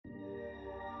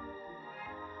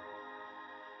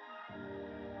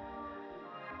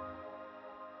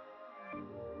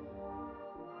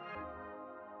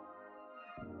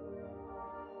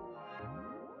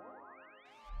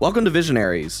Welcome to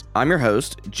Visionaries. I'm your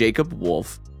host, Jacob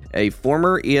Wolf, a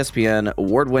former ESPN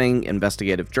award-winning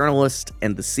investigative journalist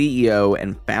and the CEO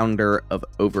and founder of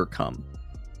Overcome.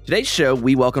 Today's show,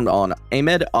 we welcomed on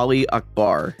Ahmed Ali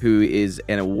Akbar, who is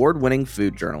an award-winning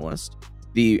food journalist,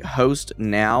 the host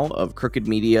now of Crooked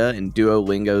Media and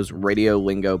Duolingo's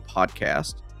Radiolingo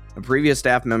podcast, a previous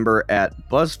staff member at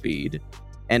BuzzFeed,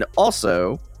 and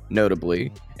also,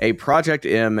 notably, a Project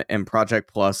M and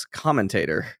Project Plus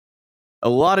commentator. A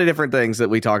lot of different things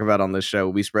that we talk about on this show.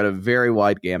 We spread a very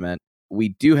wide gamut. We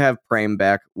do have Prem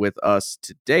back with us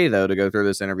today, though, to go through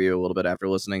this interview a little bit after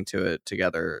listening to it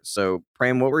together. So,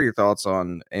 Prem, what were your thoughts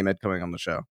on Ahmed coming on the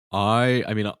show?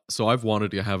 So I've wanted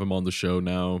to have him on the show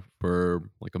now for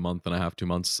like a month and a half, 2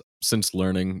 months, since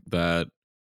learning that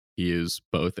he is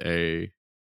both a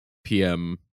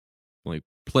PM like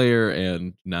player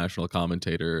and national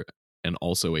commentator, and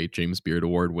also a James Beard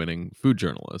award-winning food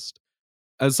journalist.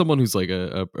 As someone who's like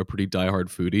a pretty diehard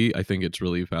foodie, I think it's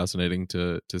really fascinating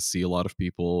to see a lot of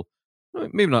people,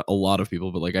 maybe not a lot of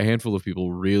people, but like a handful of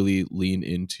people really lean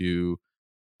into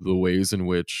the ways in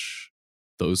which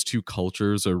those two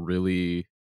cultures are really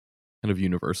kind of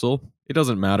universal. It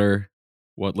doesn't matter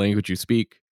what language you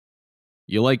speak.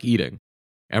 You like eating.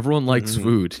 Everyone likes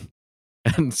food.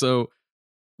 And so,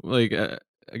 like,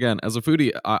 again, as a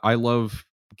foodie, I love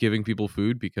giving people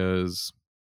food because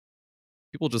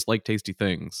people just like tasty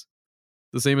things.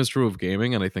 The same is true of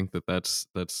gaming, and I think that's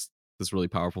this really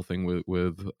powerful thing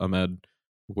with Ahmed,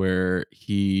 where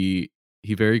he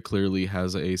very clearly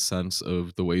has a sense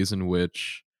of the ways in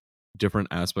which different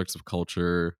aspects of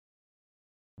culture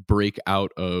break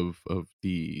out of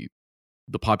the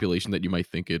population that you might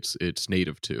think it's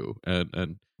native to,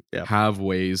 and have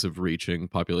ways of reaching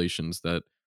populations that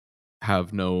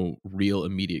have no real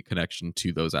immediate connection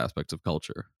to those aspects of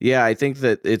culture. Yeah, I think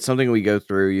that it's something we go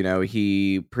through. You know,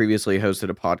 he previously hosted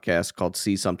a podcast called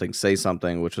See Something, Say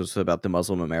Something, which was about the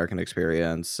Muslim American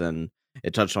experience, and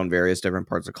it touched on various different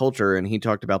parts of culture. And he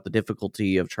talked about the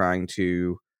difficulty of trying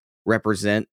to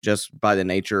represent, just by the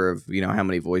nature of, you know, how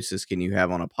many voices can you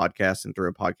have on a podcast and through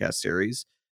a podcast series,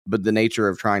 but the nature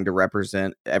of trying to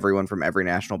represent everyone from every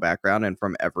national background and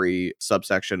from every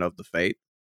subsection of the faith.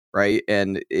 Right.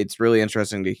 And it's really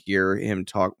interesting to hear him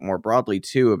talk more broadly,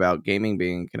 too, about gaming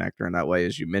being a connector in that way,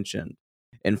 as you mentioned,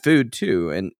 and food,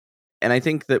 too. And I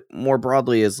think that more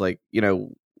broadly is like, you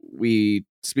know, we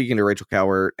speaking to Rachel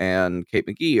Cowart and Kate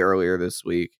McGee earlier this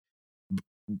week,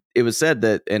 it was said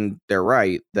that, and they're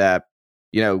right, that,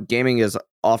 you know, gaming has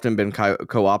often been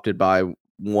co-opted by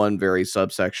one very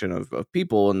subsection of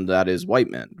people, and that is white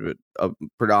men,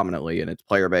 predominantly, and it's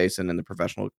player based and in the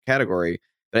professional category.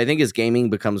 But I think as gaming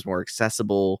becomes more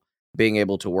accessible, being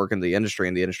able to work in the industry,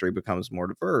 and the industry becomes more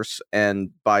diverse,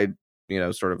 and by, you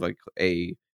know, sort of like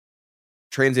a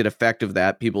transient effect of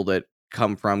that, people that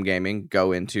come from gaming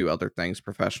go into other things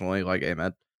professionally, like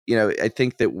Ahmed. You know, I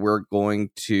think that we're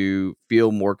going to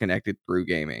feel more connected through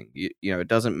gaming. You know, it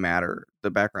doesn't matter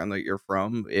the background that you're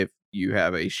from if you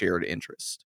have a shared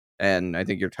interest. And I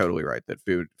think you're totally right that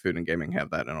food and gaming have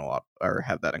that in a lot, or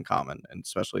have that in common, and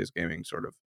especially as gaming sort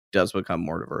of does become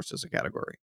more diverse as a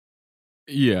category.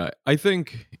 Yeah, I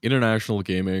think international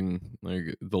gaming,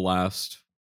 like the last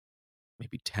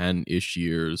maybe 10-ish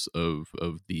years of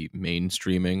the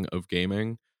mainstreaming of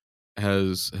gaming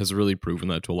has really proven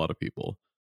that to a lot of people.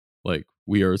 Like,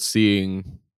 we are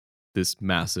seeing this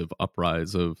massive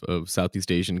uprise of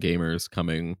Southeast Asian gamers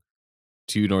coming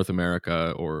to North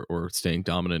America, or staying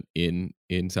dominant in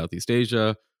Southeast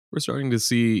Asia. We're starting to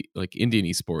see like Indian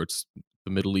esports.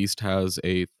 The Middle East has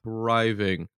a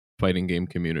thriving fighting game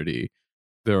community.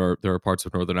 There are parts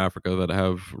of Northern Africa that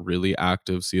have really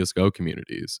active CS:GO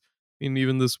communities. I mean,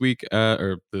 even this week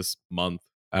or this month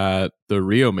at the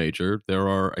Rio Major, there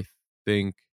are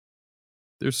think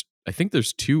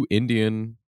there's 2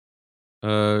 Indian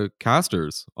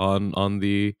casters on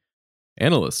the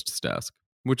analyst's desk,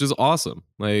 which is awesome.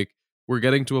 Like, we're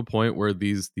getting to a point where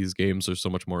these games are so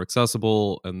much more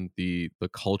accessible, and the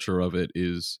culture of it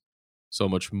is so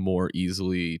much more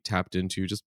easily tapped into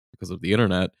just because of the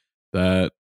internet,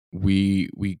 that we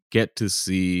get to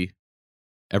see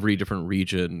every different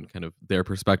region, kind of their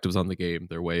perspectives on the game,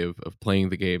 their way of playing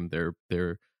the game,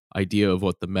 their idea of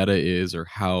what the meta is, or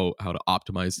how to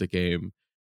optimize the game.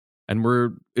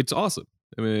 And it's awesome.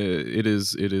 I mean, it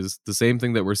is the same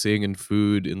thing that we're seeing in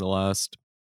food in the last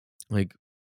like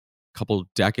couple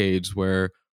decades, where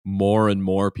more and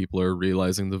more people are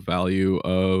realizing the value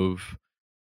of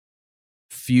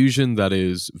fusion that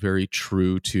is very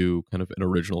true to kind of an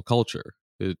original culture.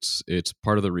 It's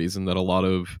part of the reason that a lot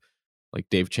of like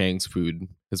Dave Chang's food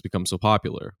has become so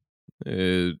popular.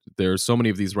 There are so many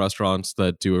of these restaurants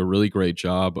that do a really great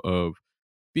job of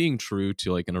being true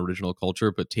to like an original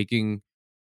culture, but taking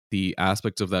the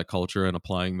aspects of that culture and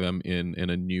applying them in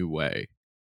a new way.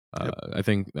 Yep. I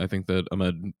think that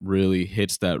Ahmed really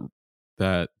hits that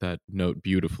note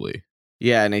beautifully.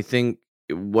 Yeah, and I think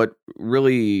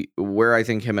where I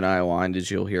think him and I aligned, as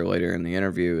you'll hear later in the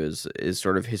interview, is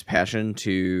sort of his passion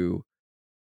to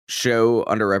show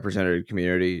underrepresented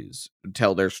communities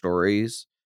tell their stories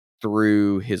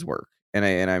through his work.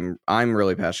 And I'm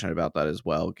really passionate about that as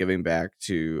well, giving back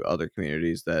to other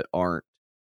communities that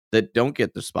don't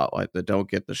get the spotlight, that don't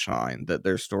get the shine, that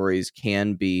their stories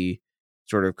can be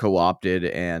sort of co-opted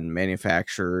and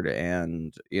manufactured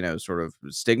and, sort of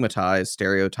stigmatized,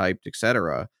 stereotyped,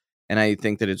 etc. And I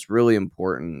think that it's really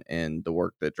important in the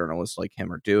work that journalists like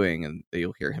him are doing and that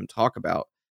you'll hear him talk about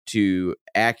to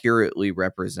accurately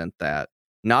represent that,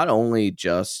 not only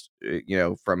just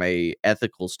from a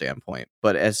ethical standpoint,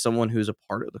 but as someone who's a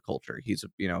part of the culture. He's a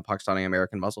Pakistani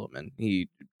American Muslim, and he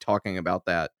talking about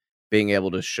that, being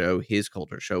able to show his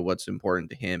culture, show what's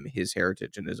important to him, his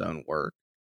heritage, and his own work.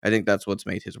 I think that's what's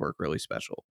made his work really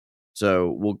special.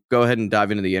 So we'll go ahead and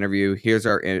dive into the interview. Here's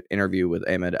our interview with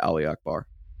Ahmed Ali Akbar.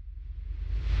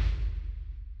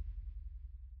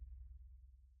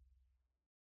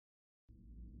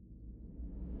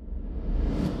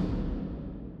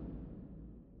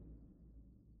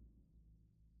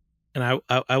 And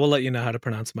I will let you know how to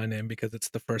pronounce my name because it's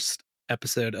the first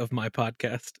episode of my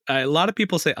podcast. A lot of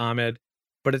people say Ahmed,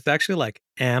 but it's actually like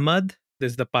Ahmed.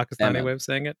 There's the Pakistani Ahmed. way of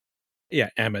saying it. Yeah,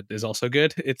 Ahmed is also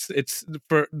good. It's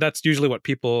for that's usually what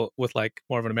people with like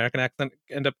more of an American accent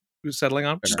end up settling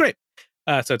on, which is great.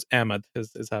 So it's Ahmed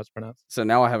is how it's pronounced. So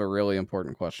now I have a really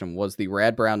important question. Was the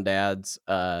Rad Brown Dads,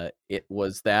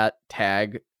 was that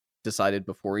tag decided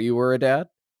before you were a dad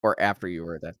or after you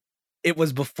were a dad? It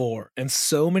was before, and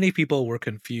so many people were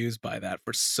confused by that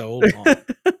for so long.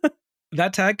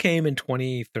 That tag came in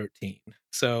 2013,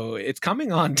 so it's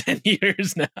coming on 10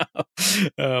 years now.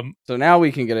 So now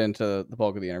we can get into the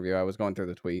bulk of the interview. I was going through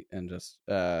the tweet and just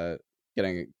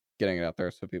getting it out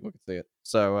there so people could see it.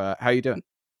 So how you doing?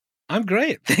 I'm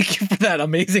great. Thank you for that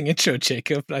amazing intro,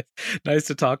 Jacob. Nice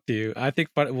to talk to you. I think,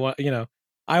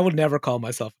 I would never call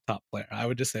myself a top player. I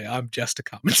would just say I'm just a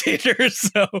commentator.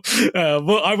 So,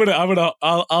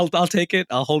 I'll take it.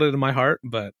 I'll hold it in my heart.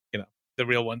 But the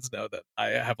real ones know that I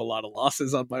have a lot of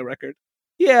losses on my record.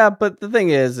 Yeah, but the thing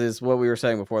is what we were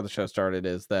saying before the show started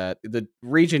is that the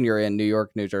region you're in, New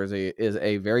York, New Jersey, is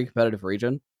a very competitive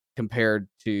region compared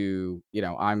to,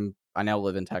 I now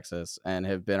live in Texas and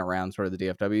have been around sort of the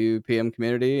DFW PM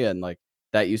community, and like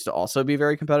that used to also be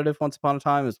very competitive once upon a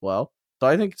time as well. So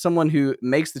I think someone who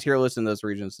makes the tier list in those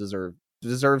regions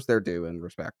deserves their due and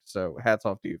respect. So hats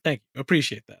off to you. Thank you.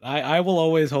 Appreciate that. I will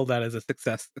always hold that as a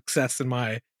success in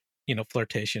my,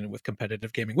 flirtation with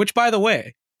competitive gaming, which by the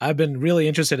way, I've been really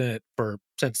interested in it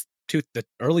since the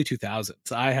early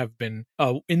 2000s. I have been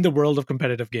in the world of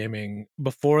competitive gaming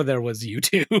before there was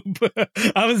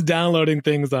YouTube. I was downloading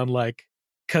things on like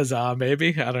Kazaa,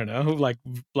 maybe, I don't know, like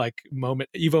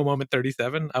Evo Moment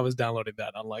 37. I was downloading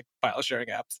that on like file sharing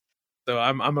apps. So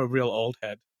I'm a real old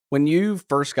head. When you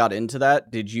first got into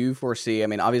that, did you foresee, I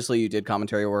mean, obviously you did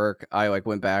commentary work. I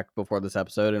went back before this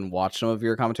episode and watched some of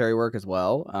your commentary work as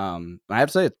well. I have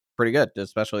to say it's pretty good,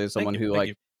 especially as someone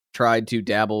who tried to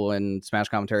dabble in Smash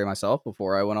commentary myself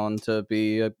before I went on to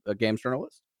be a games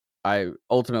journalist. I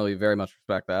ultimately very much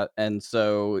respect that. And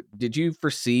so did you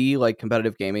foresee like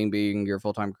competitive gaming being your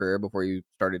full-time career before you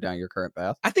started down your current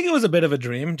path? I think it was a bit of a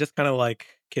dream, just kind of like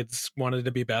kids wanted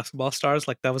to be basketball stars.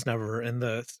 Like that was never in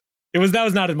the that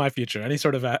was not in my future, any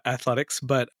sort of athletics.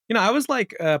 But I was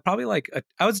like probably like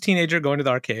I was a teenager going to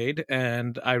the arcade,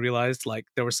 and I realized like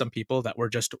there were some people that were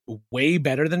just way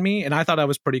better than me, and I thought I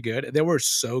was pretty good. They were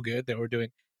so good. They were doing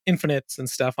infinites and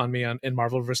stuff on me in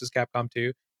Marvel vs. Capcom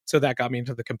 2. So that got me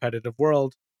into the competitive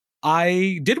world.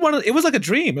 I did want to. It was like a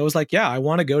dream. It was like, yeah, I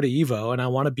want to go to Evo and I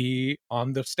want to be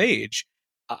on the stage.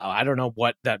 I don't know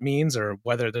what that means or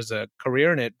whether there's a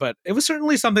career in it, but it was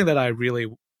certainly something that I really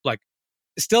like.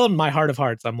 Still in my heart of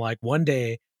hearts, I'm like, one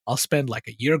day I'll spend like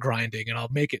a year grinding and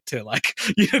I'll make it to like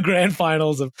grand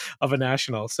finals of a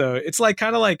national. So it's like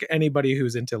kind of like anybody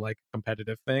who's into like a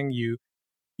competitive thing, you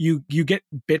get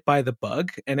bit by the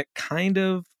bug, and it kind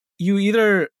of you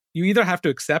either have to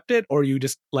accept it or you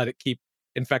just let it keep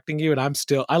infecting you. And I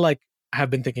have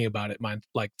been thinking about it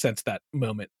like since that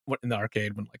moment in the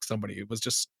arcade when like somebody was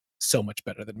just so much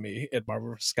better than me at Marvel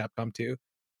vs. Capcom 2.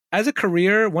 As a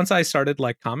career, once I started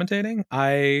like commentating,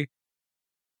 I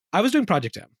was doing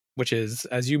Project M. which is,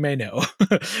 as you may know,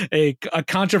 a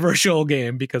controversial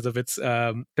game because it's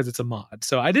a mod.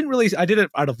 So I did it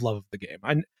out of love of the game.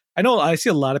 I know I see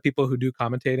a lot of people who do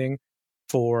commentating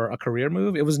for a career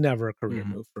move. It was never a career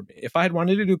move for me. If I had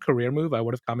wanted to do a career move, I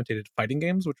would have commentated fighting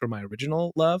games, which were my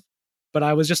original love. But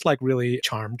I was just like really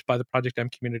charmed by the Project M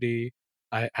community.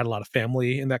 I had a lot of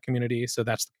family in that community, so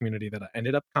that's the community that I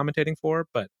ended up commentating for.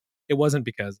 But it wasn't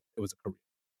because it was a career.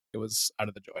 It was out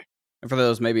of the joy. And for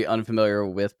those maybe unfamiliar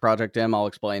with Project M, I'll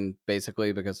explain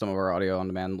basically because some of our audio on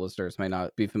demand listeners may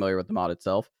not be familiar with the mod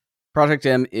itself. Project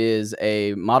M is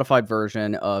a modified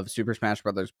version of Super Smash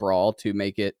Bros. Brawl to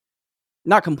make it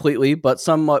not completely, but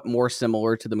somewhat more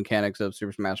similar to the mechanics of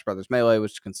Super Smash Bros. Melee,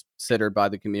 which is considered by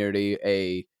the community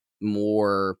a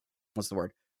more,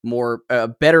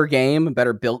 better game,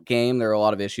 better built game. There are a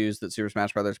lot of issues that Super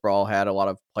Smash Bros. Brawl had, a lot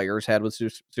of players had with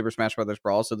Super Smash Bros.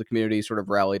 Brawl, so the community sort of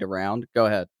rallied around. Go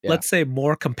ahead. Yeah. Let's say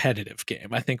more competitive game,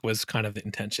 I think was kind of the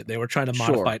intention. They were trying to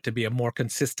modify it to be a more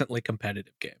consistently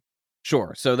competitive game.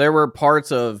 Sure. So there were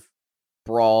parts of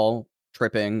Brawl,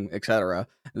 tripping, etc.,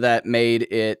 that made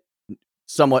it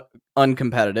somewhat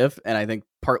uncompetitive, and I think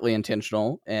partly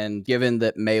intentional. And given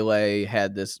that Melee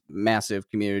had this massive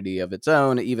community of its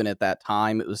own, even at that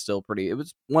time, it was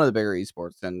one of the bigger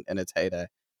esports in its heyday.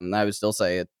 And I would still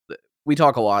say it. We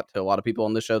talk a lot to a lot of people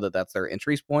on the show that's their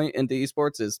entry point into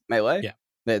esports is Melee. Yeah.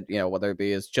 That, whether it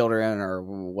be as children or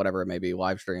whatever it may be,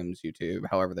 live streams, YouTube,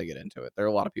 however they get into it. There are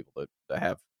a lot of people that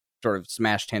have sort of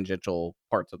Smash tangential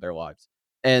parts of their lives.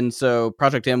 And so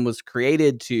Project M was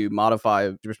created to modify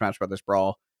Super Smash Bros.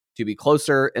 Brawl to be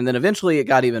closer. And then eventually it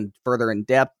got even further in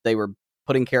depth. They were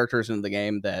putting characters into the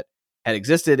game that had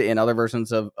existed in other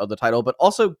versions of the title, but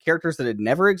also characters that had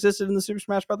never existed in the Super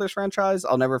Smash Bros. Franchise.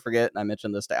 I'll never forget, and I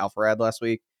mentioned this to Alpharad last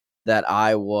week, that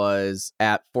I was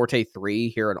at Forte 3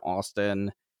 here in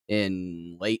Austin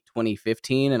in late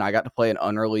 2015, and I got to play an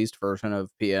unreleased version of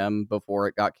PM before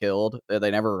it got killed. They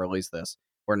never released this,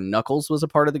 where Knuckles was a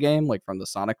part of the game, like from the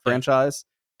Sonic franchise.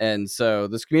 And so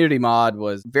this community mod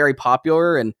was very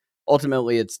popular, and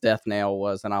ultimately its death nail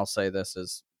was, and I'll say this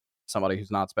as somebody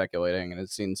who's not speculating and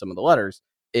has seen some of the letters,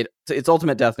 its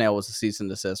ultimate death nail was a cease and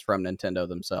desist from Nintendo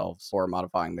themselves for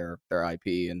modifying their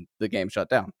IP, and the game shut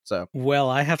down. So, well,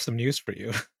 I have some news for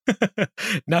you.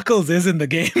 Knuckles is in the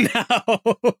game now.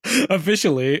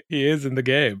 Officially, he is in the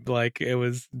game. Like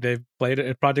they've played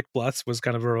it. Project Plus was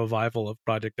kind of a revival of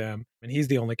Project M, and he's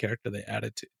the only character they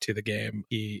added to the game.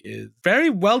 He is very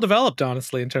well developed,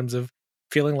 honestly, in terms of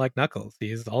feeling like Knuckles.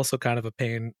 He's also kind of a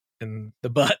pain in the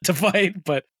butt to fight,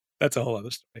 but that's a whole other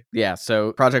story. Yeah,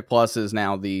 so Project Plus is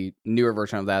now the newer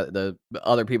version of that. The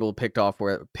other people picked up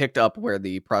where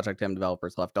the Project M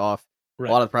developers left off. Right.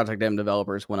 A lot of Project M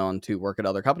developers went on to work at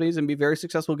other companies and be very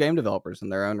successful game developers in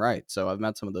their own right. So I've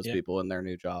met some of those people in their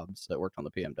new jobs that worked on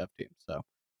the PM dev team. So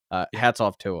hats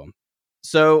off to them.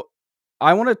 So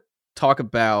I want to talk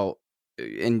about,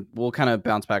 and we'll kind of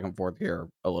bounce back and forth here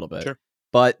a little bit. Sure.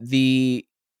 But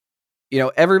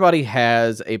everybody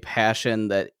has a passion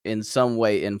that in some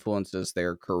way influences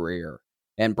their career.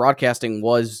 And broadcasting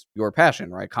was your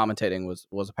passion, right? Commentating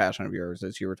was a passion of yours,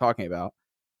 as you were talking about.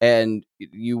 And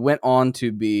you went on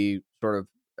to be sort of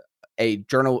a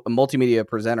multimedia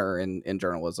presenter in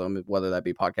journalism, whether that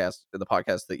be the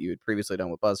podcast that you had previously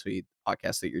done with BuzzFeed,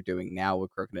 podcast that you're doing now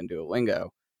with Crooked and Duolingo.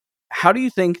 How do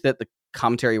you think that the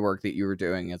commentary work that you were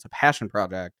doing as a passion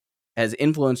project has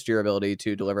influenced your ability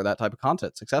to deliver that type of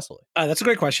content successfully? That's a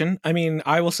great question. I mean,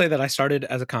 I will say that I started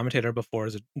as a commentator before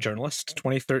as a journalist.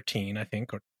 2013, I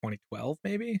think, or 2012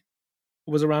 maybe,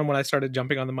 was around when I started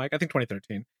jumping on the mic. I think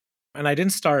 2013. And I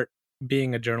didn't start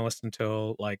being a journalist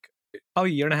until like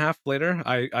probably a year and a half later.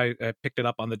 I picked it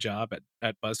up on the job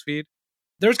at BuzzFeed.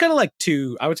 There's kind of like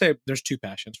I would say there's two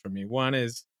passions for me. One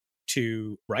is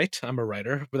to write. I'm a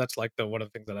writer, but that's like one of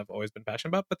the things that I've always been passionate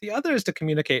about. But the other is to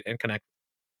communicate and connect.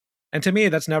 And to me,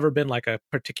 that's never been like a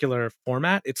particular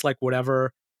format. It's like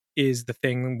whatever is the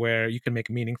thing where you can make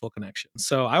meaningful connections.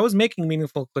 So I was making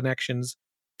meaningful connections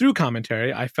through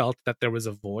commentary. I felt that there was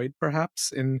a void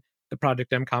perhaps in the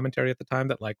Project M commentary at the time,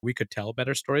 that like we could tell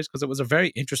better stories because it was a very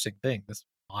interesting thing, this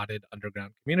modded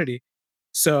underground community.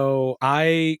 So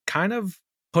I kind of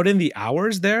put in the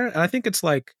hours there. And I think it's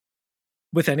like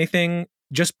with anything,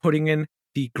 just putting in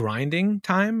the grinding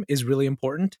time is really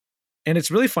important. And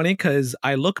it's really funny because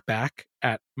I look back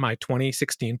at my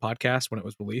 2016 podcast when it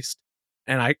was released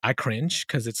and I cringe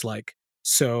because it's like,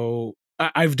 so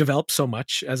I've developed so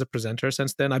much as a presenter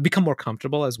since then. I've become more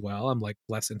comfortable as well. I'm like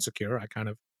less insecure. I kind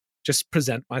of just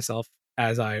present myself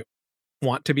as I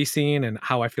want to be seen and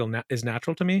how I feel is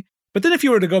natural to me. But then if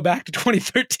you were to go back to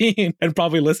 2013 and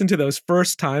probably listen to those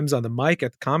first times on the mic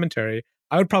at the commentary,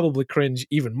 I would probably cringe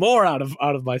even more out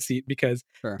of my seat, because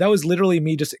Sure. that was literally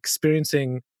me just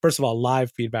experiencing, first of all,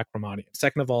 live feedback from audience.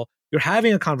 Second of all, you're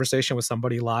having a conversation with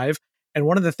somebody live. And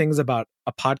one of the things about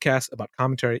a podcast, about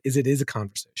commentary, is it is a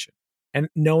conversation. And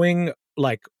knowing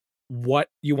like what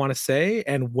you want to say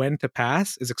and when to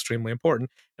pass is extremely important.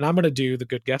 And I'm going to do the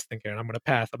good guest thing here, and I'm going to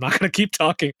pass. I'm not going to keep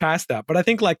talking past that. But I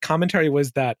think like commentary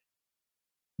was that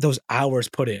those hours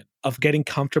put in of getting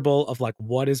comfortable of like,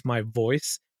 what is my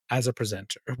voice as a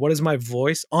presenter? What is my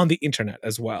voice on the internet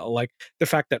as well? Like the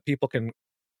fact that people can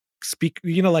speak,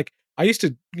 like I used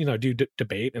to, do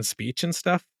debate and speech and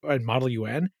stuff and Model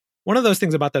UN. One of those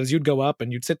things about that is you'd go up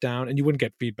and you'd sit down and you wouldn't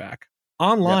get feedback.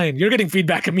 Online, You're getting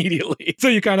feedback immediately. So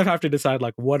you kind of have to decide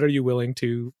like, what are you willing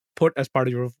to put as part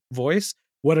of your voice?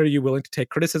 What are you willing to take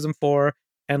criticism for?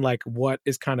 And like, what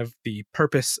is kind of the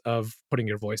purpose of putting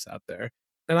your voice out there?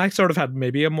 And I sort of had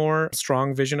maybe a more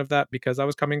strong vision of that because I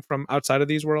was coming from outside of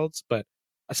these worlds. But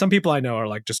some people I know are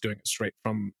like just doing it straight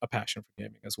from a passion for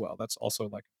gaming as well. That's also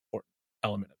like an important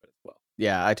element of it as well.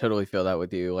 Yeah, I totally feel that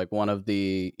with you. Like one of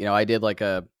the, I did like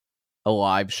a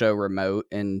live show remote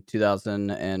in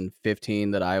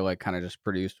 2015 that I like kind of just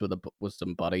produced with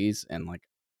some buddies, and like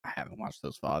I haven't watched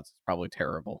those VODs. It's probably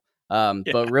terrible.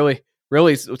 But really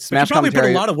Smash you probably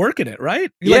commentary. put a lot of work in it,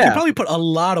 right? Yeah, like, you probably put a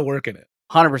lot of work in it.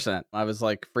 100%. I was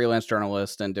like freelance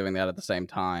journalist and doing that at the same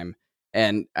time,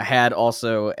 and I had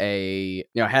also a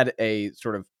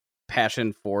sort of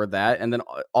passion for that, and then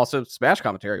also Smash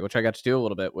commentary, which I got to do a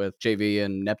little bit with JV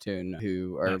and Neptune,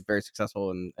 who are very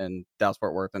successful in Dallas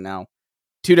Fort Worth, and now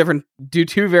do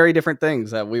two very different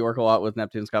things. We work a lot with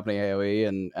Neptune's company AOE,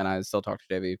 and I still talk to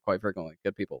JV quite frequently.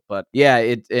 Good people, but yeah,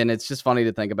 it's just funny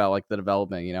to think about like the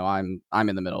development. I'm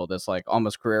in the middle of this like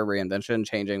almost career reinvention,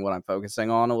 changing what I'm focusing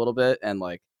on a little bit, and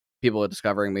like people are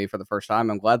discovering me for the first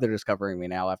time. I'm glad they're discovering me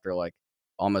now after like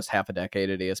almost half a decade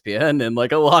at ESPN and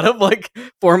like a lot of like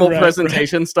formal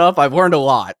presentation stuff. I've learned a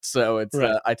lot, so it's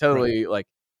I totally like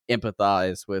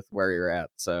empathize with where you're at,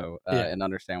 so and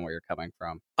understand where you're coming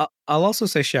from. I'll also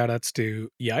say shout outs to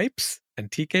Yipes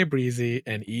and TK Breezy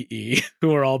and EE,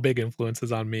 who are all big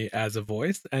influences on me as a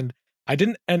voice. And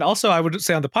also I would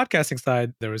say on the podcasting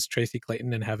side, there was Tracy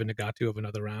Clayton and Heaven Nagatu of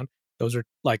Another Round. Those are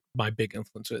like my big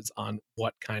influences on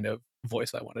what kind of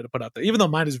voice I wanted to put out there. Even though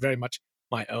mine is very much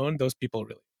my own, those people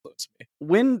really influenced me.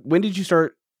 When did you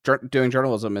start doing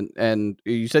journalism, and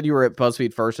you said you were at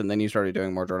BuzzFeed first and then you started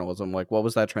doing more journalism? Like what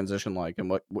was that transition like, and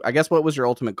what was your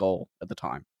ultimate goal at the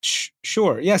time?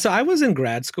 Sure. Yeah, so I was in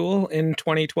grad school in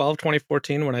 2012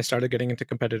 2014 when I started getting into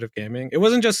competitive gaming. It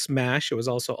wasn't just Smash, it was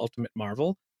also Ultimate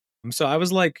Marvel. So I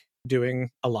was like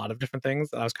doing a lot of different things.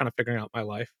 I was kind of figuring out my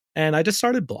life, and I just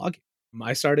started blogging.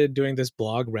 I started doing this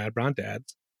blog, Rad Brown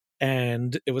Dads,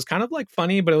 and it was kind of like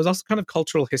funny, but it was also kind of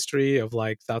cultural history of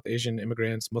like South Asian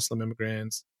immigrants, Muslim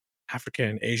immigrants,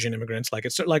 African, Asian immigrants. Like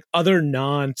it's like other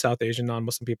non-South Asian,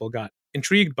 non-Muslim people got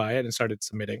intrigued by it and started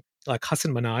submitting. Like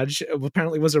Hassan Minhaj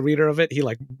apparently was a reader of it. He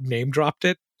like name dropped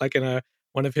it like in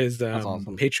one of his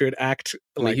awesome. Patriot Act.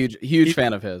 Like a huge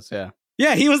fan of his. Yeah.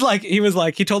 Yeah, he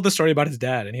told the story about his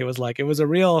dad, and he was like, it was a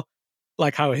real,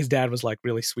 like how his dad was like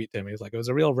really sweet to him. He was like, it was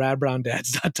a real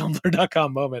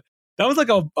radbrowndads.tumblr.com moment. That was like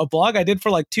a blog I did for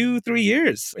like 2-3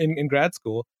 years in grad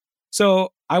school. So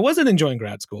I wasn't enjoying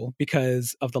grad school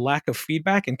because of the lack of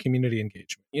feedback and community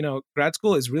engagement. Grad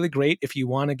school is really great if you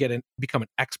want to become an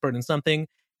expert in something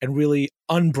and really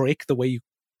unbreak the way you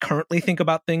currently think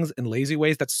about things in lazy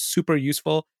ways. That's super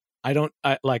useful. But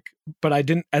I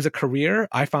didn't, as a career,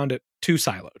 I found it too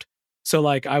siloed. So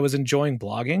like I was enjoying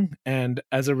blogging, and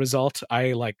as a result,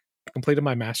 I like completed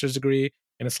my master's degree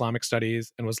in Islamic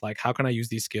studies and was like, how can I use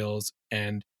these skills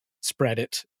and spread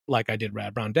it like I did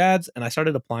Rad Brown Dads? And I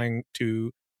started applying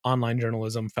to online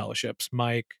journalism fellowships,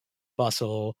 Mike,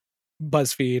 Bustle,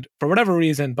 BuzzFeed. For whatever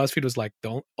reason, BuzzFeed was like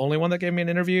the only one that gave me an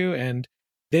interview, and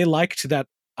they liked that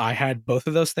I had both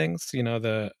of those things,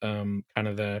 the kind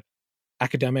of the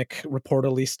academic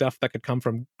reporterly stuff that could come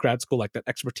from grad school, like that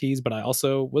expertise, but I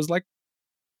also was like,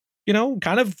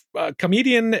 kind of a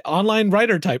comedian, online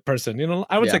writer type person.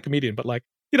 I would say comedian, but like,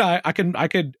 I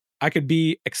could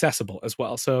be accessible as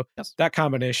well. So that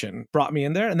combination brought me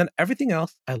in there. And then everything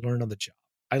else I learned on the job.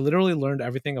 I literally learned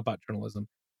everything about journalism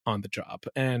on the job.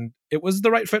 And it was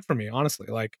the right fit for me, honestly.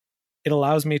 Like it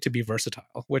allows me to be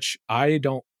versatile, which I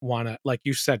don't want to, like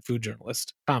you said, food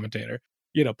journalist, commentator,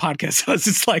 podcast host.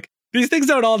 It's like, these things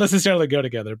don't all necessarily go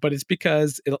together, but it's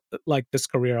because this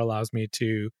career allows me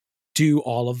to do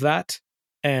all of that,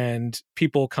 and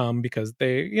people come because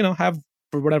they, have,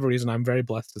 for whatever reason. I'm very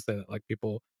blessed to say that like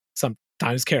people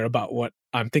sometimes care about what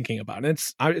I'm thinking about. And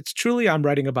it's truly, I'm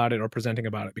writing about it or presenting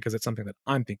about it because it's something that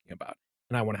I'm thinking about.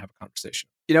 and I want to have a conversation.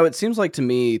 It seems like to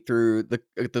me through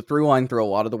the through line through a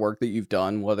lot of the work that you've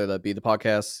done, whether that be the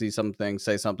podcast, See Something,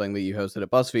 Say Something that you hosted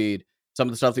at BuzzFeed, some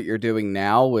of the stuff that you're doing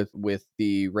now with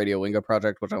the Radiolingo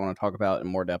project, which I want to talk about in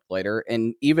more depth later,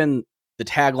 and even the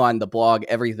tagline, the blog,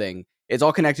 everything, it's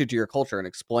all connected to your culture and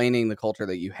explaining the culture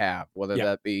that you have, whether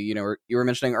that be, you were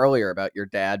mentioning earlier about your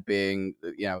dad being,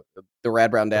 the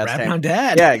Rad Brown Dad's Rad Brown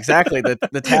Dad. Yeah, exactly.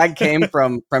 The tag came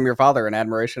from your father in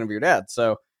admiration of your dad.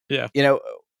 So, yeah.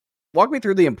 Walk me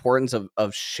through the importance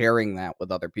of sharing that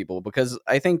with other people, because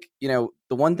I think, the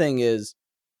one thing is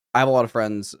I have a lot of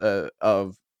friends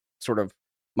of sort of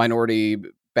minority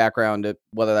background,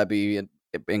 whether that be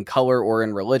in color or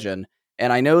in religion.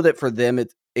 And I know that for them,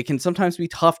 it can sometimes be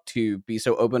tough to be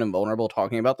so open and vulnerable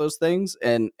talking about those things,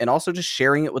 and also just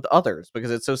sharing it with others,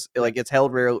 because it's so like it's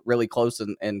held really close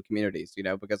in communities,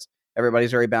 because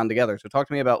everybody's very bound together. So talk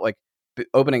to me about like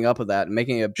opening up of that and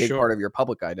making it a big part of your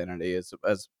public identity as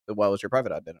well as your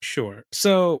private identity. Sure.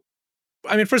 So,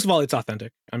 I mean, first of all, it's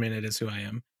authentic. I mean, it is who I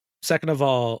am. Second of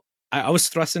all, I was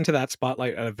thrust into that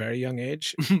spotlight at a very young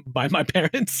age by my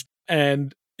parents.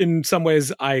 And in some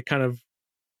ways, I kind of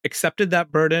accepted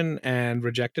that burden and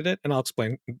rejected it. And I'll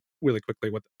explain really quickly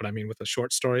what I mean with a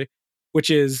short story, which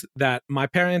is that my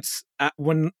parents,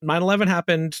 when 9/11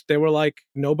 happened, they were like,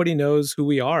 nobody knows who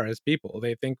we are as people.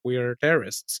 They think we are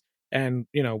terrorists. And,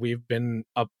 we've been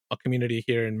a community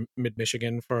here in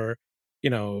mid-Michigan for,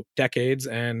 decades,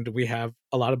 and we have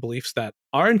a lot of beliefs that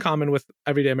are in common with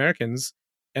everyday Americans.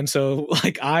 And so,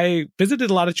 like, I visited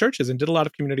a lot of churches and did a lot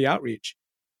of community outreach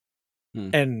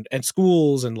and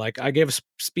schools, and like I gave a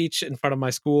speech in front of my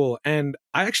school, and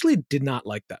I actually did not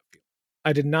like that feeling.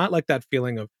 I did not like that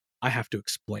feeling of I have to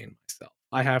explain myself.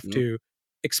 I have to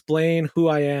explain who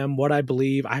I am, what I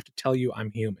believe. I have to tell you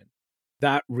I'm human.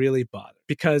 That really bothered,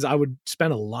 because I would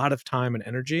spend a lot of time and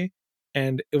energy,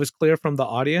 and it was clear from the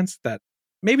audience that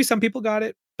maybe some people got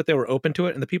it, but they were open to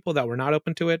it, and the people that were not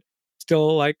open to it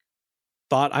still like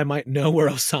thought I might know where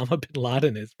Osama bin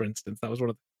Laden is, for instance. That was one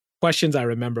of the questions I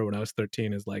remember when I was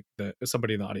 13, is like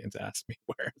somebody in the audience asked me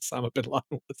where Osama bin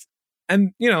Laden was.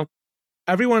 And,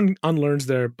 everyone unlearns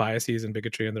their biases and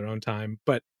bigotry in their own time.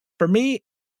 But for me,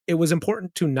 it was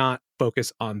important to not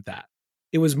focus on that.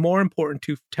 It was more important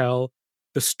to tell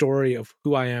the story of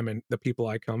who I am and the people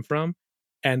I come from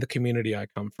and the community I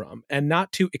come from, and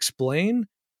not to explain,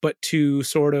 but to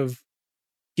sort of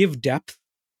give depth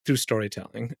through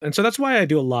storytelling. And so that's why I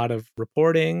do a lot of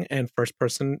reporting and first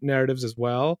person narratives as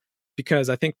well, because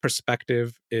I think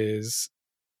perspective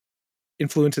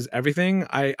influences everything.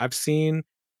 I've seen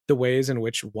the ways in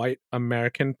which white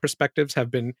American perspectives have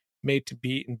been made to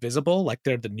be invisible, like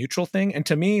they're the neutral thing. And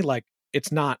to me, like,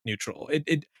 it's not neutral.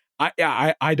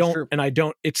 I don't, and I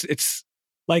don't, it's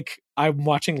like I'm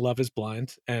watching Love is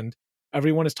Blind, and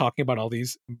everyone is talking about all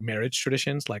these marriage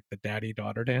traditions, like the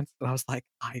daddy-daughter dance. And I was like,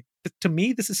 to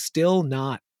me, this is still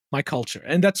not my culture.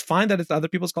 And that's fine that it's other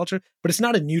people's culture, but it's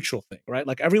not a neutral thing, right?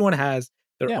 Like everyone has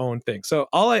their own thing. So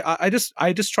I just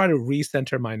try to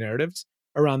recenter my narratives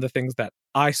around the things that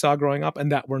I saw growing up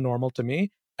and that were normal to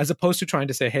me, as opposed to trying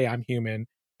to say, hey, I'm human,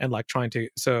 and like trying to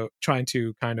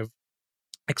kind of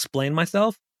explain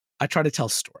myself. I try to tell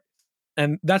stories.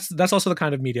 And that's also the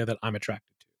kind of media that I'm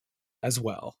attracted to as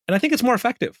well. And I think it's more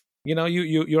effective.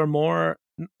 You're more,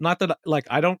 not that like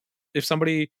I don't, if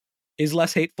somebody is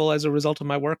less hateful as a result of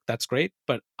my work, that's great,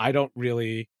 but I don't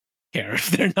really care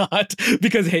if they're not,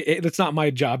 because hey, it's not my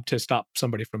job to stop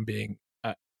somebody from being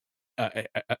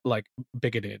like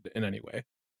bigoted in any way.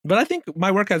 But I think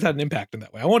my work has had an impact in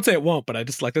that way. I won't say it won't, but I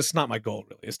just like, this is not my goal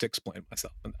really, is to explain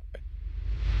myself in that way.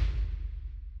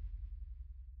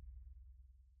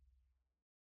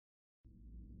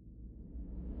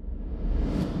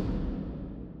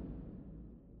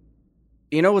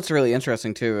 What's really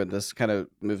interesting too, and this kind of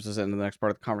moves us into the next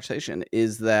part of the conversation,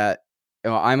 is that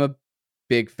I'm a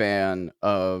big fan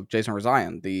of Jason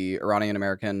Rezaian, the Iranian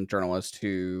American journalist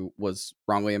who was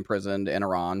wrongly imprisoned in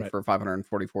Iran for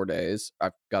 544 days.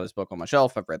 I've got his book on my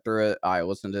shelf. I've read through it. I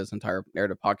listened to his entire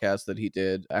narrative podcast that he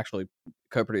did, actually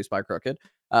co-produced by Crooked.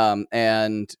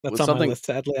 And that's on my list.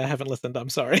 Sadly, I haven't listened. I'm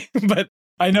sorry, but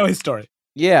I know his story.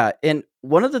 Yeah, and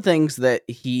one of the things that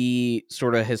he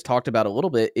sort of has talked about a little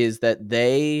bit is that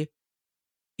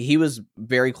he was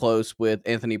very close with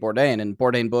Anthony Bourdain, and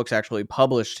Bourdain Books actually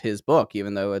published his book,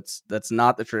 even though that's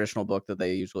not the traditional book that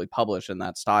they usually publish in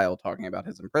that style, talking about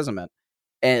his imprisonment.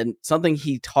 And something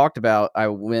he talked about, I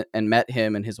went and met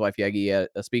him and his wife Yegi at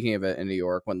a speaking event in New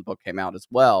York when the book came out as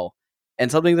well. And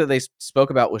something that they spoke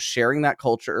about was sharing that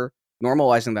culture,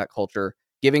 normalizing that culture,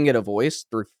 giving it a voice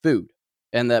through food.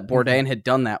 And that Bourdain had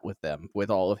done that with them, with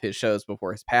all of his shows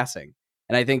before his passing.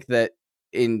 And I think that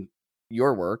in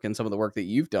your work and some of the work that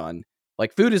you've done,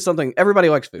 like food is something everybody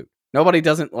likes food. Nobody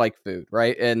doesn't like food,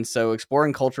 right? And so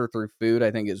exploring culture through food,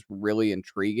 I think, is really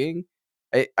intriguing.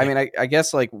 I Yeah. mean, I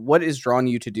guess like what is drawn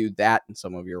you to do that in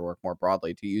some of your work more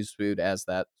broadly, to use food as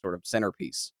that sort of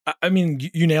centerpiece? I mean,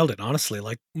 you nailed it. Honestly,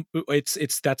 like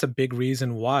it's that's a big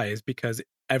reason why is because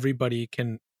everybody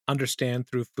can understand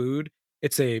through food.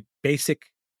 It's a basic,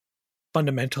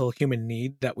 fundamental human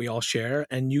need that we all share,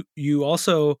 and you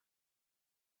also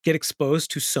get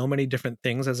exposed to so many different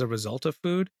things as a result of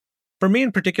food. For me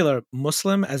in particular,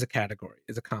 Muslim as a category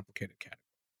is a complicated category.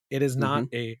 It is not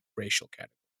a racial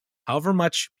category. However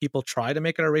much people try to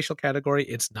make it a racial category,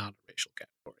 it's not a racial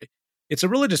category. It's a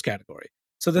religious category.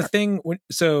 So the thing,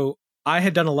 so I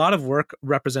had done a lot of work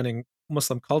representing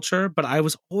Muslim culture, but I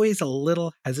was always a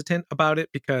little hesitant about it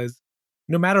because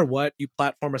no matter what, you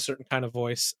platform a certain kind of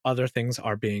voice, other things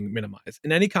are being minimized.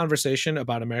 In any conversation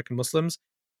about American Muslims,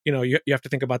 you have to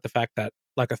think about the fact that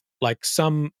like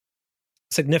some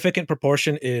significant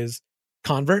proportion is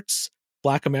converts,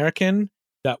 Black American,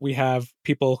 that we have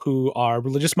people who are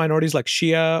religious minorities like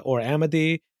Shia or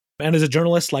Ahmadi. And as a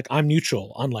journalist, like I'm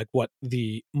neutral on like what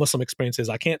the Muslim experience is.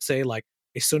 I can't say like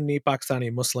a Sunni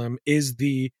Pakistani Muslim is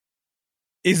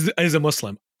a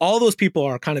Muslim. All those people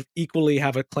are kind of equally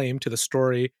have a claim to the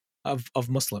story of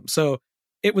Muslims. So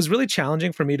it was really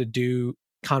challenging for me to do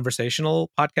conversational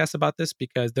podcasts about this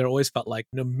because there always felt like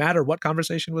no matter what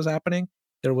conversation was happening,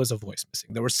 there was a voice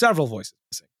missing. There were several voices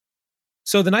missing.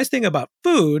 So the nice thing about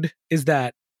food is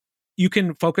that you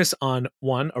can focus on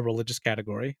one, a religious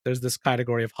category. There's this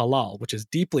category of halal, which is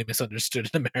deeply misunderstood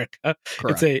in America.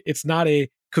 Correct. It's not a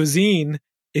cuisine,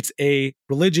 it's a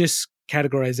religious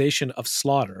categorization of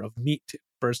slaughter, of meat.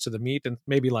 First to the meat and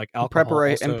maybe like alcohol.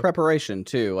 And preparation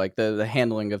too, like the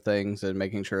handling of things and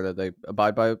making sure that they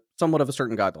abide by somewhat of a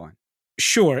certain guideline.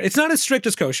 Sure, it's not as strict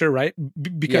as kosher, right?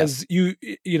 Because you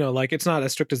know, like it's not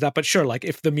as strict as that. But sure, like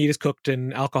if the meat is cooked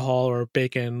in alcohol or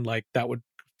bacon, like that would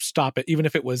stop it. Even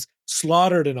if it was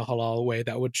slaughtered in a halal way,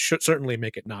 that would certainly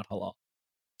make it not halal.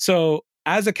 So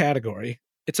as a category,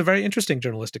 it's a very interesting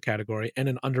journalistic category and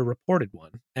an underreported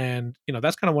one. And,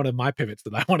 that's kind of one of my pivots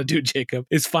that I want to do, Jacob,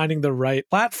 is finding the right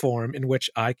platform in which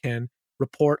I can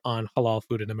report on halal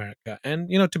food in America. And,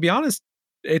 to be honest,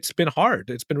 it's been hard.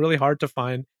 It's been really hard to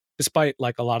find, despite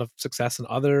like a lot of success in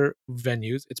other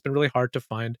venues, it's been really hard to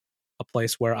find a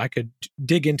place where I could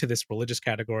dig into this religious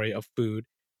category of food,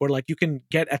 where like you can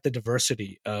get at the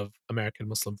diversity of American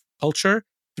Muslim culture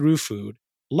through food,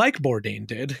 like Bourdain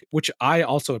did, which I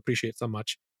also appreciate so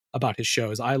much about his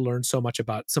shows. I learned so much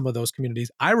about some of those communities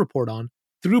I report on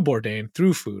through Bourdain,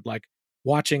 through food. Like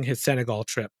watching his Senegal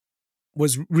trip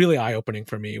was really eye-opening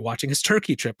for me. Watching his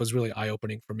Turkey trip was really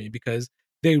eye-opening for me because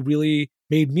they really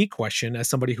made me question, as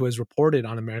somebody who has reported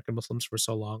on American Muslims for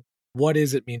so long, what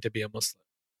does it mean to be a Muslim?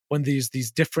 When these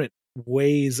different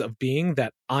ways of being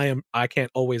that I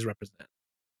can't always represent.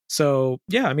 So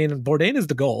yeah, I mean, Bourdain is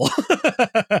the goal.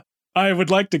 I would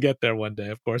like to get there one day,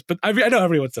 of course, but I know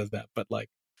everyone says that, but like,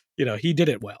 he did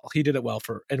it well. He did it well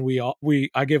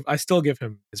I still give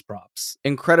him his props.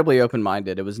 Incredibly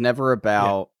open-minded. It was never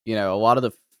about, a lot of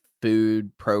the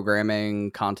food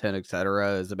programming, content,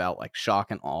 etc. is about like shock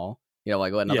and awe.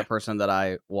 Like another person that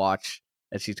I watch,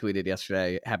 and she tweeted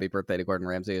yesterday, "Happy birthday to Gordon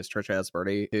Ramsay," is Trisha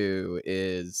Asperty, who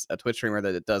is a Twitch streamer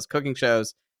that does cooking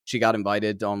shows. She got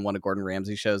invited on one of Gordon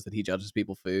Ramsay's shows that he judges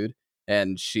people food,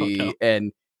 and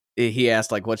he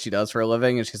asked like what she does for a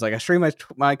living, and she's like, "I stream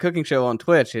my cooking show on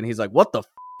Twitch," and he's like, "What the f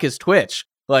is Twitch?"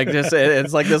 Like just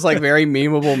it's like this like very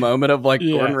memeable moment of like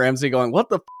Gordon Ramsay going, "What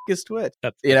the f is Twitch?"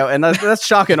 And that's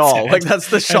shock and awe. Like that's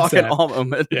the shock and awe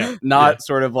moment, not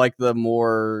sort of like the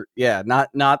more not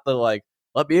the like,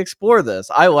 let me explore this.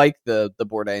 I like the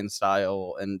Bourdain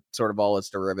style and sort of all its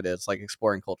derivatives, like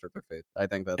exploring culture through food. I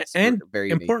think that's very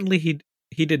importantly unique.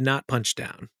 he did not punch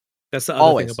down. That's the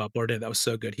other thing about Bourdain that was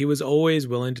so good. He was always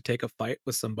willing to take a fight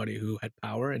with somebody who had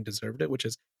power and deserved it, which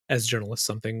is, as journalists,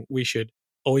 something we should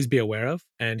always be aware of.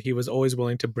 And he was always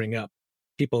willing to bring up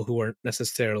people who weren't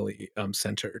necessarily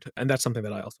centered. And that's something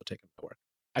that I also take in my work.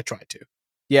 I try to.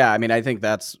 Yeah, I mean, I think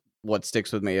that's what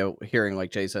sticks with me, hearing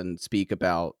like Jason speak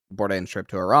about Bourdain's trip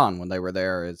to Iran when they were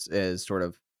there is sort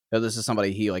of, this is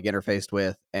somebody he like interfaced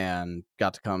with and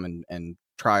got to come and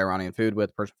try Iranian food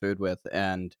with, Persian food with,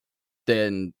 and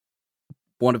then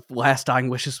one of the last dying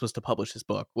wishes was to publish his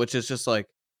book, which is just like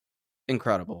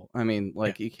incredible. I mean,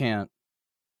 like you can't,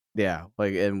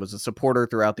 like, and was a supporter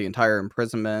throughout the entire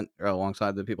imprisonment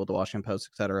alongside the people at the Washington Post,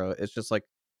 etc. It's just like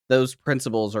those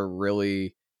principles are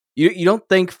really, you don't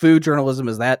think food journalism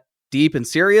is that deep and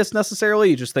serious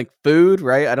necessarily. You just think food,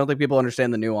 right? I don't think people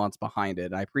understand the nuance behind it.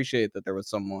 And I appreciate that there was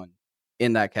someone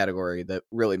in that category that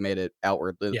really made it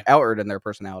outward Yeah. in their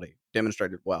personality,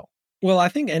 demonstrated well. Well, I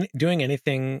think doing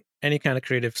anything, any kind of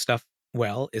creative stuff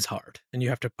well is hard, and you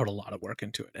have to put a lot of work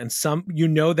into it. And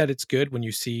that it's good when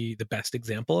you see the best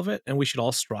example of it, and we should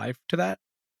all strive to that.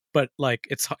 But like,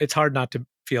 it's hard not to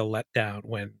feel let down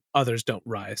when others don't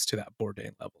rise to that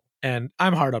Bourdain level. And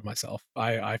I'm hard on myself.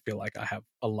 I feel like I have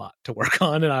a lot to work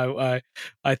on, and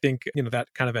I think that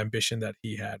kind of ambition that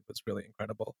he had was really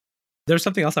incredible. There's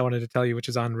something else I wanted to tell you, which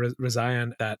is on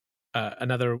Razayan, that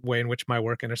another way in which my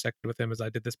work intersected with him is I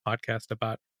did this podcast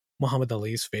about Muhammad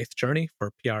Ali's faith journey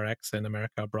for PRX and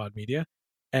America Abroad Media.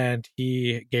 And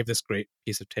he gave this great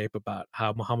piece of tape about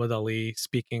how Muhammad Ali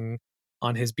speaking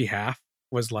on his behalf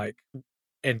was like,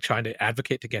 and trying to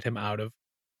advocate to get him out of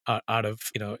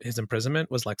his imprisonment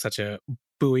was like such a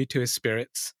buoy to his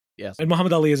spirits. Yes. And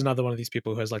Muhammad Ali is another one of these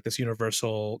people who has like this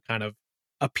universal kind of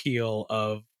appeal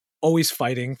of always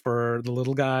fighting for the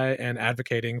little guy and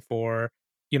advocating for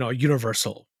a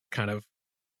universal kind of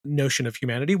notion of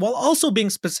humanity, while also being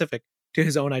specific to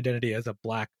his own identity as a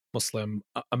Black Muslim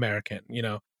American.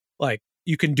 Like,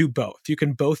 you can do both. You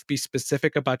can both be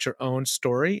specific about your own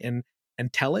story and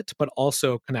tell it, but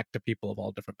also connect to people of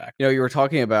all different backgrounds. You were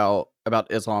talking about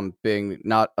Islam being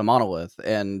not a monolith,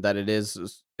 and that it is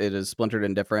splintered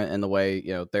and different in the way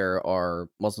there are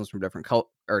Muslims from different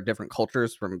different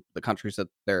cultures from the countries that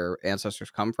their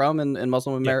ancestors come from in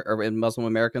Muslim or in Muslim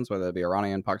Americans, whether it be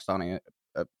Iranian, Pakistani,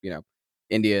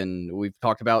 Indian. We've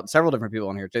talked about several different people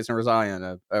on here. Jason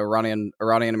Razayan, a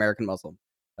Iranian American Muslim,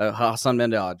 Hassan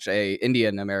Minhaj, a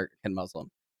Indian American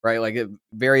Muslim. Right, like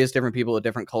various different people with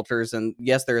different cultures, and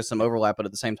yes, there is some overlap, but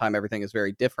at the same time, everything is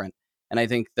very different. And I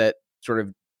think that sort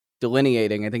of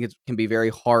delineating, I think it can be very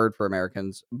hard for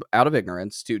Americans out of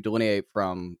ignorance to delineate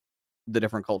from the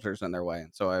different cultures in their way. And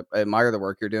so I admire the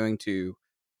work you're doing to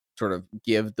sort of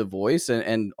give the voice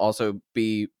and also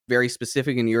be very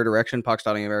specific in your direction,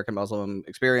 Pakistani American Muslim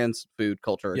experience, food,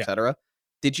 culture, etc.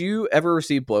 Did you ever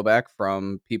receive blowback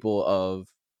from people of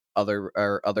other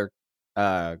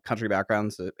country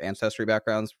backgrounds, ancestry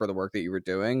backgrounds, for the work that you were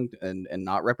doing and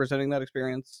not representing that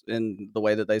experience in the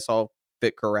way that they saw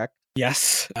fit correct?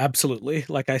 Yes, absolutely.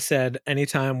 Like I said,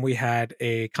 anytime we had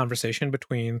a conversation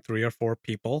between 3 or 4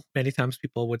 people, many times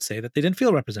people would say that they didn't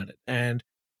feel represented. And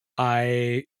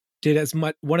I did as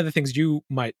much. One of the things you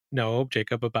might know,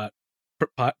 Jacob, about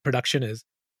production is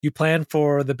you plan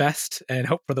for the best and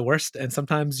hope for the worst. And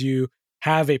sometimes you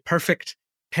have a perfect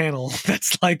panel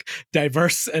that's like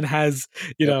diverse and has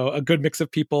a good mix of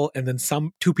people, and then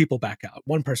 2 people back out,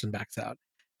 1 person backs out,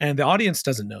 and the audience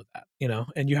doesn't know that,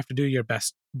 and you have to do your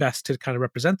best to kind of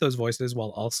represent those voices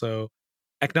while also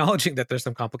acknowledging that there's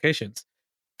some complications.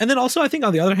 And then also, I think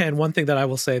on the other hand, one thing that I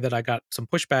will say that I got some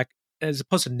pushback, as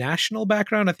opposed to national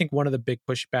background, I think one of the big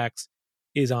pushbacks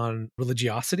is on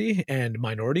religiosity and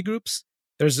minority groups.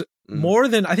 There's more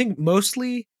than, I think,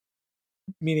 mostly,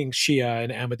 meaning Shia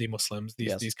and Ahmadi Muslims,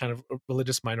 these kind of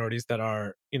religious minorities that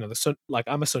are, like,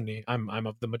 I'm a Sunni, I'm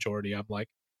of the majority. I'm like,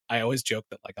 I always joke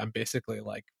that like I'm basically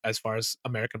like, as far as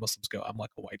American Muslims go, I'm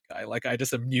like a white guy. Like, I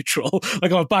just am neutral.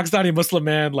 Like, I'm a Pakistani Muslim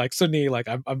man, like Sunni, like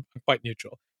I'm quite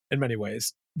neutral in many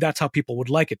ways. That's how people would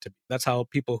like it to be. That's how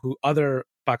people who other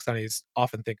Pakistanis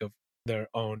often think of their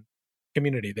own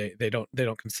community. They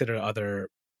don't consider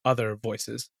other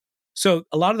voices. So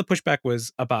a lot of the pushback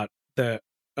was about the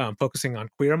focusing on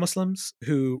queer Muslims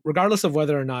who, regardless of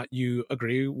whether or not you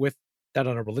agree with that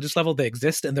on a religious level, they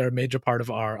exist and they're a major part of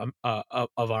our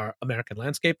American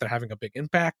landscape. They're having a big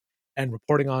impact, and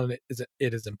reporting on it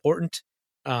is important.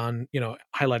 On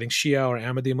highlighting Shia or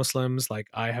Ahmadi Muslims, like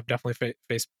I have definitely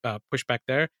faced pushback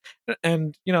there,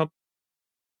 and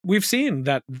we've seen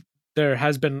that there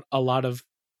has been a lot of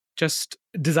just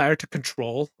desire to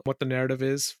control what the narrative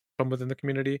is from within the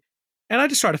community. And I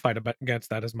just try to fight against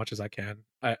that as much as I can.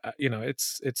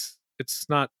 It's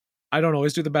not, I don't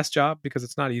always do the best job because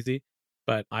it's not easy,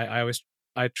 but I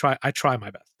try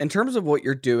my best. In terms of what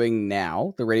you're doing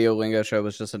now, the Radiolingo show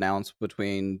was just announced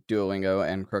between Duolingo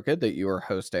and Crooked that you are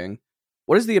hosting.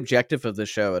 What is the objective of the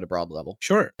show at a broad level?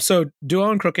 Sure. So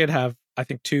Duo and Crooked have, I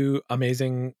think, 2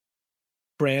 amazing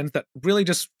brands that really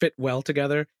just fit well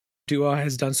together. Duo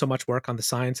has done so much work on the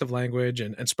science of language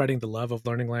and spreading the love of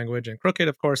learning language. And Crooked,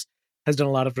 of course, has done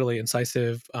a lot of really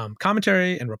incisive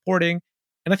commentary and reporting.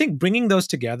 And I think bringing those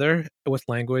together with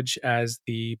language as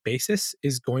the basis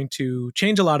is going to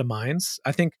change a lot of minds.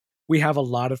 I think we have a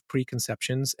lot of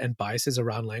preconceptions and biases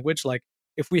around language. Like,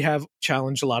 if we have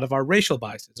challenged a lot of our racial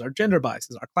biases, our gender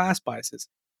biases, our class biases,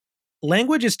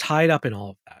 language is tied up in all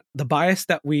of that. The bias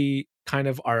that we kind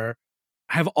of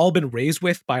have all been raised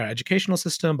with by our educational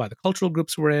system, by the cultural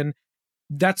groups we're in,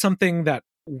 that's something that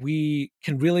we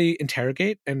can really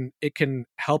interrogate, and it can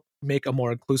help make a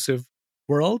more inclusive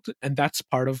world. And that's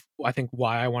part of, I think,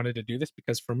 why I wanted to do this,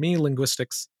 because for me,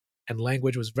 linguistics and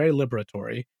language was very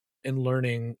liberatory in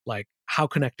learning like how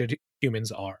connected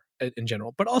humans are in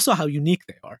general, but also how unique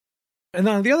they are. And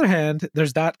then on the other hand,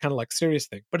 there's that kind of like serious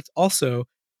thing, but it's also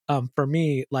for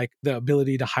me like the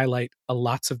ability to highlight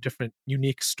lots of different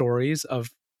unique stories of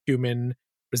human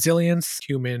resilience,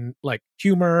 human like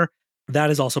humor. That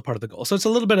is also part of the goal. So it's a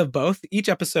little bit of both. Each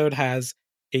episode has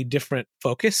a different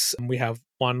focus. And we have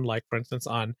one, like for instance,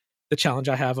 on the challenge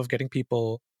I have of getting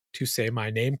people to say my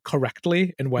name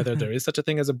correctly, and whether there is such a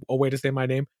thing as a way to say my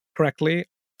name correctly.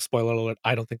 Spoiler alert,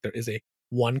 I don't think there is a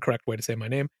one correct way to say my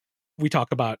name. We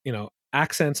talk about,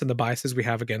 accents and the biases we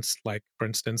have against, like, for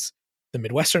instance, the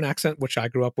Midwestern accent, which I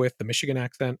grew up with, the Michigan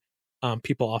accent.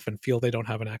 People often feel they don't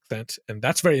have an accent. And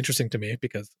that's very interesting to me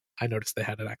because I noticed they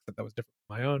had an accent that was different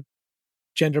from my own.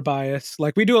 Gender bias.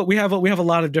 Like we have a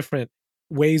lot of different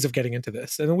ways of getting into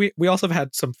this. And then we also have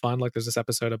had some fun. Like there's this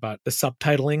episode about the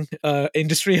subtitling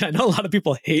industry. And I know a lot of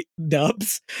people hate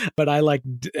dubs, but I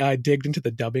digged into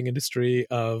the dubbing industry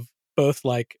of both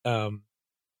like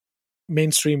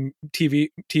mainstream TV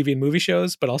and movie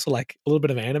shows, but also like a little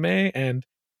bit of anime. And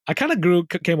I kind of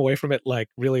came away from it like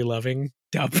really loving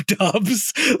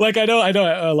dubs. Like I know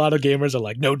a lot of gamers are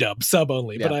like no dub, sub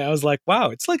only, but I was like,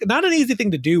 wow, it's like not an easy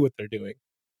thing to do what they're doing.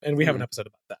 And we have an episode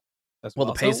about that as well.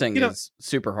 Well, the pacing is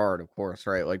super hard, of course,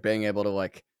 right? Like being able to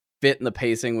like fit in the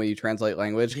pacing when you translate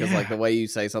language, because like the way you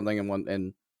say something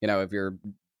and if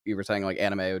you were saying like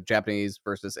anime, Japanese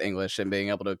versus English, and being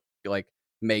able to like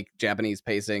make Japanese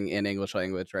pacing in English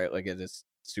language, right? Like it is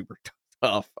super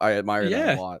tough. I admire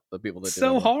that a lot. The people that do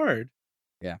so that hard.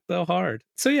 Yeah, so hard.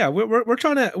 So yeah, we're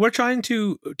trying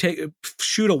to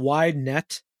shoot a wide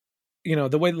net.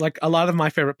 The way like a lot of my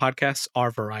favorite podcasts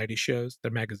are variety shows.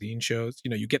 They're magazine shows.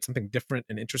 You get something different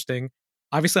and interesting.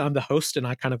 Obviously, I'm the host and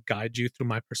I kind of guide you through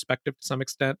my perspective to some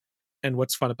extent. And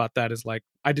what's fun about that is like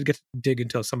I did get to dig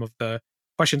into some of the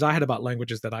questions I had about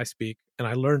languages that I speak, and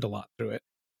I learned a lot through it.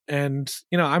 And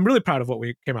I'm really proud of what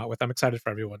we came out with. I'm excited for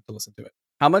everyone to listen to it.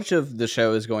 How much of the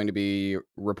show is going to be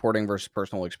reporting versus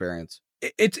personal experience?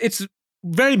 It's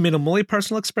very minimally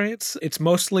personal experience. It's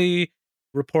mostly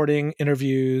reporting,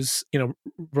 interviews,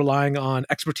 relying on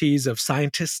expertise of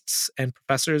scientists and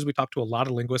professors. We talk to a lot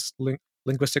of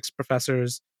linguistics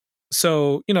professors.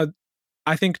 So,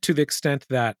 I think to the extent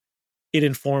that it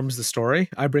informs the story,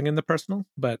 I bring in the personal,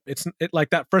 but it like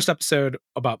that first episode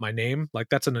about my name, like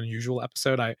that's an unusual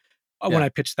episode. When I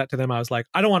pitched that to them, I was like,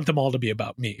 I don't want them all to be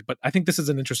about me, but I think this is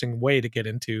an interesting way to get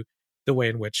into the way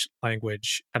in which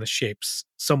language kind of shapes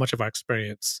so much of our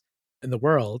experience in the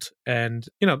world. And,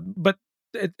 but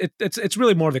it's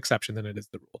really more of the exception than it is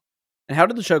the rule. And how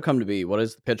did the show come to be? What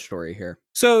is the pitch story here?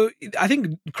 So I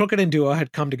think Crooked and Duo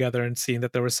had come together and seen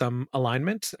that there was some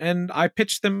alignment, and I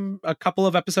pitched them a couple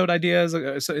of episode ideas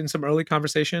in some early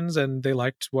conversations, and they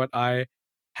liked what I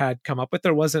had come up with.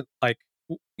 There wasn't like,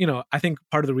 I think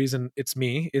part of the reason it's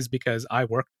me is because I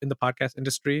work in the podcast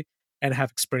industry and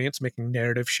have experience making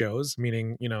narrative shows,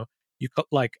 meaning, you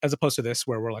like, as opposed to this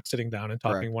where we're like sitting down and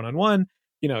talking one-on-one,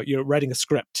 you're writing a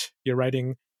script, you're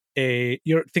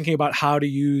thinking about how to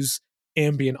use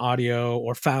ambient audio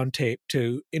or found tape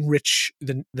to enrich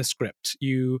the script.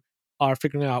 You are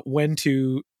figuring out when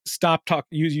to stop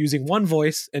using one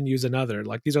voice and use another.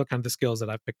 Like these are kind of the skills that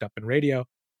I've picked up in radio.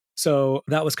 So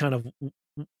that was kind of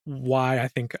why I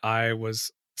think I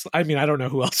don't know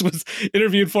who else was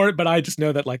interviewed for it, but I just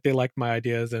know that like they liked my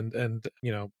ideas, and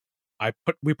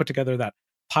we put together that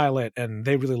pilot, and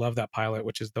they really love that pilot,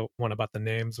 which is the one about the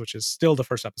names, which is still the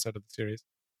first episode of the series.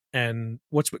 And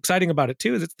what's exciting about it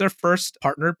too is it's their first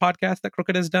partnered podcast that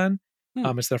Crooked has done.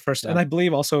 It's their first, and I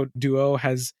believe also Duo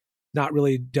has not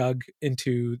really dug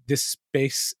into this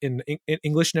space in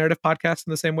English narrative podcasts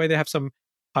in the same way. They have some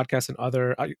podcasts and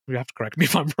other. You have to correct me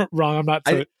if I'm wrong. I'm not.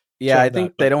 I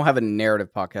think they don't have a narrative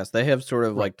podcast. They have sort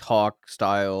of like talk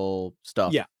style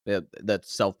stuff.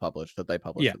 That's self-published that they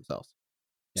publish themselves.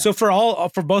 Yeah. So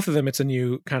for both of them, it's a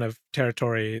new kind of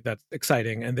territory that's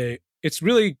exciting, and it's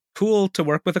really cool to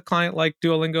work with a client like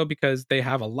Duolingo because they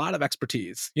have a lot of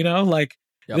expertise.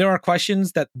 There are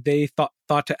questions that they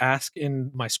thought to ask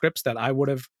in my scripts that I would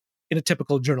have, in a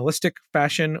typical journalistic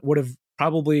fashion,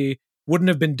 wouldn't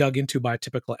have been dug into by a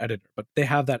typical editor. But they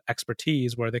have that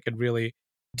expertise where they could really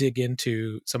dig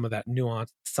into some of that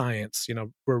nuanced science.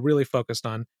 We're really focused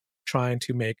on trying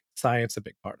to make science a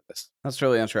big part of this. That's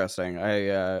really interesting.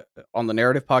 I on the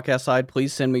narrative podcast side,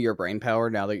 please send me your brain power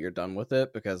now that you're done with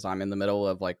it, because I'm in the middle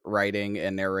of like writing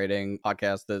and narrating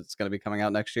podcast that's going to be coming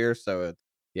out next year. So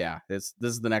yeah, this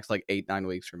is the next like 8-9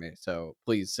 weeks for me. So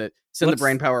please send the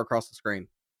brain power across the screen.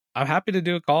 I'm happy to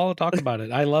do a call and talk about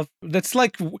it. I love that's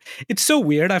like it's so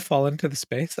weird. I fall into the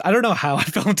space. I don't know how I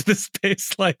fell into this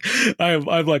space. Like I'm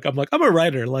a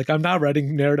writer. Like I'm now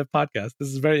writing narrative podcasts. This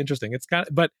is very interesting. It's kind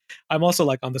of, but I'm also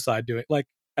like on the side doing like,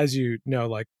 as you know,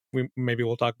 like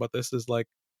we'll talk about this, is like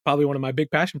probably one of my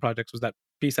big passion projects was that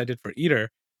piece I did for Eater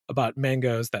about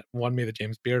mangoes that won me the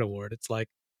James Beard Award. It's like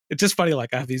it's just funny.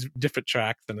 Like I have these different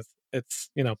tracks, and it's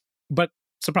but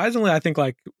surprisingly, I think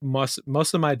like most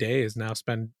of my day is now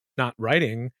spent not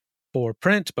writing for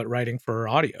print, but writing for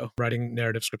audio, writing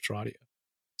narrative scripts for audio.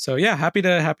 So yeah, happy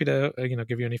to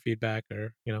give you any feedback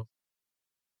or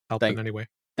help in any way.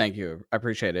 Thank you. I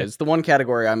appreciate it. It's the one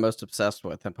category I'm most obsessed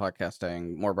with in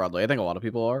podcasting more broadly. I think a lot of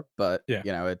people are, but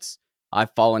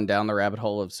I've fallen down the rabbit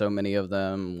hole of so many of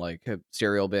them, like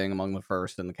Serial being among the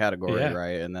first in the category,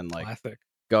 right? And then like classic.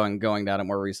 going down it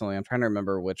more recently. I'm trying to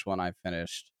remember which one I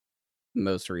finished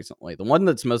most recently. The one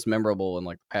that's most memorable in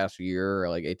like the past year or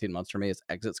like 18 months for me is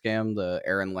Exit Scam, the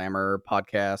Aaron Lammer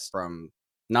podcast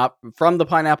not from the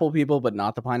Pineapple People, but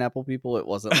not the Pineapple People. It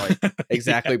wasn't like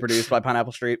exactly produced by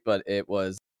Pineapple Street, but it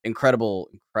was incredible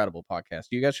podcast.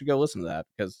 You guys should go listen to that,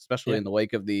 because especially in the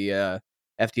wake of the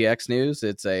FTX news,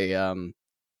 it's a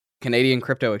Canadian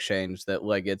crypto exchange that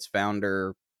like its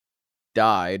founder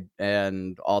died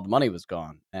and all the money was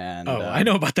gone. And I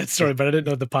know about that story, but I didn't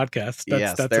know the podcast.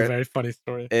 That's a very funny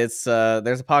story. It's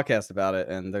there's a podcast about it,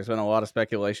 and there's been a lot of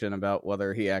speculation about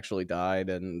whether he actually died,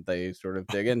 and they sort of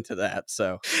dig into that.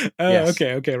 So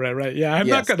okay, right. Yeah, I'm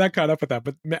not that caught up with that,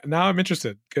 but now I'm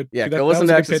interested. Good. Yeah, go listen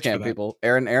to Exit Scam, people.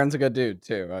 Aaron's a good dude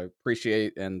too. I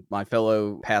appreciate, and my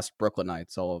fellow past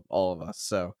Brooklynites, all of us.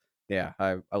 So yeah,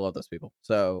 I love those people.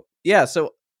 So yeah,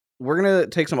 so we're going to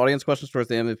take some audience questions towards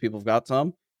the end if people have got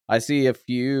some. I see a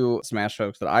few Smash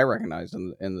folks that I recognize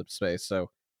in the space. So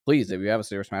please, if you have a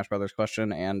Super Smash Brothers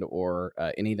question and or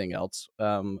anything else,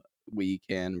 we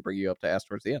can bring you up to ask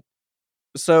towards the end.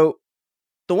 So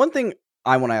the one thing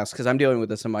I want to ask, because I'm dealing with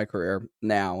this in my career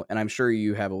now, and I'm sure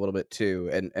you have a little bit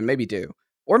too, and maybe do,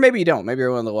 or maybe you don't. Maybe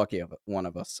you're one of the lucky one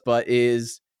of us. But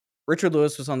is Richard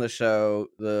Lewis was on the show,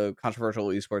 the controversial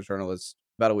esports journalist,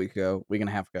 about a week and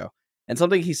a half ago. And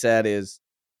something he said is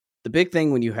the big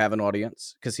thing when you have an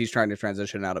audience, because he's trying to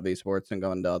transition out of esports and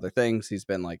go into other things.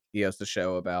 He hosts a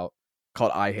show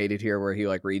called I Hate It Here, where he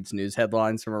like reads news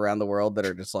headlines from around the world that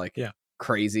are just like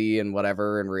crazy and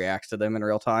whatever, and reacts to them in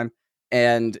real time.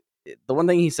 And the one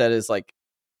thing he said is like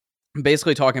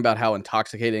basically talking about how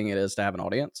intoxicating it is to have an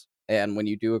audience. And when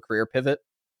you do a career pivot,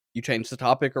 you change the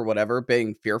topic or whatever,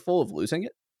 being fearful of losing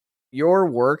it. Your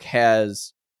work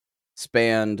has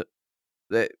spanned,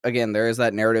 again, there is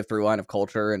that narrative through line of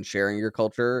culture and sharing your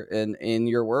culture in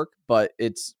your work, but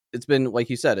it's been, like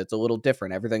you said, it's a little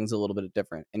different. Everything's a little bit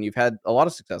different, and you've had a lot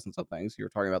of success in some things. You were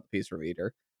talking about the piece from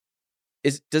Eater.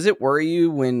 Does it worry you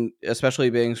when, especially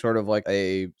being sort of like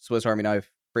a Swiss Army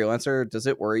knife freelancer, does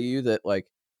it worry you that like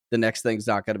the next thing's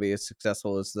not going to be as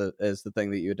successful as the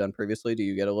thing that you had done previously? Do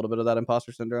you get a little bit of that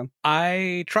imposter syndrome?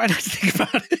 I try not to think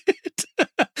about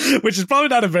it, which is probably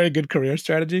not a very good career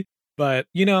strategy. But,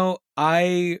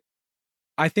 I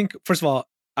think, first of all,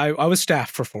 I was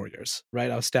staff for 4 years, right?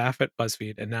 I was staff at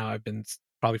BuzzFeed, and now I've been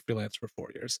probably freelance for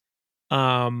 4 years.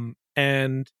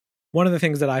 And one of the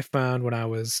things that I found when I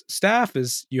was staff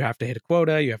is you have to hit a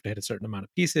quota, you have to hit a certain amount of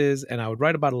pieces, and I would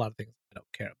write about a lot of things I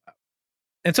don't care about.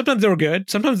 And sometimes they were good.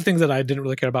 Sometimes the things that I didn't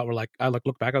really care about were like, I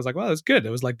look back, I was like, well, it's good.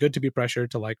 It was like good to be pressured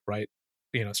to like write,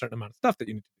 a certain amount of stuff that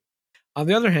you need to do. On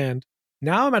the other hand,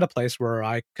 now I'm at a place where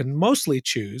I can mostly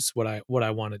choose what I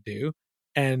want to do,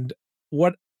 and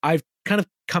what I've kind of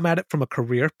come at it from a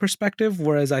career perspective,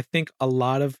 whereas I think a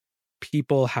lot of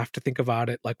people have to think about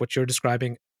it like what you're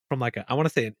describing from like I want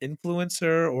to say an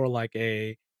influencer or like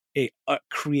a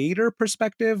creator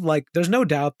perspective. Like there's no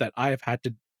doubt that I have had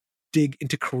to dig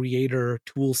into creator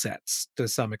tool sets to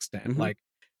some extent, like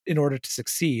in order to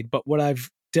succeed. But what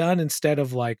I've done, instead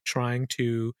of like trying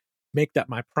to make that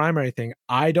my primary thing,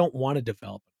 I don't want to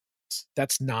develop.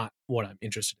 That's not what I'm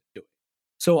interested in doing.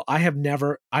 So I've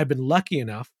been lucky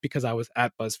enough, because I was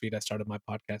at BuzzFeed, I started my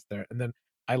podcast there, and then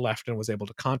I left and was able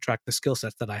to contract the skill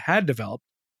sets that I had developed,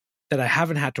 that I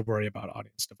haven't had to worry about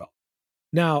audience development.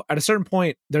 Now, at a certain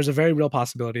point, there's a very real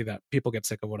possibility that people get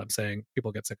sick of what I'm saying,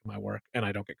 people get sick of my work, and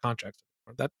I don't get contracts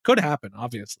anymore. That could happen,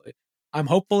 obviously. I'm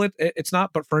hopeful it's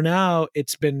not, but for now,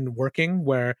 it's been working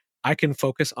where I can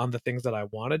focus on the things that I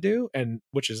want to do, and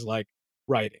which is like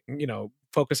writing,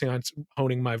 focusing on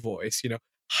honing my voice,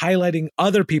 highlighting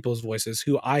other people's voices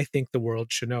who I think the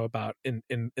world should know about in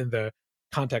the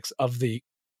context of the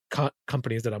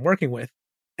companies that I'm working with.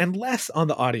 and less on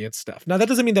the audience stuff. Now, that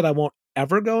doesn't mean that I won't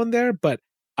ever go in there, but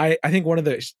I think one of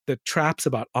the traps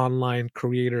about online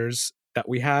creators that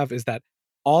we have is that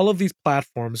all of these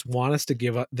platforms want us to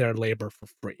give up their labor for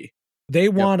free. They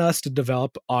want us to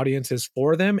develop audiences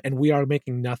for them, and we are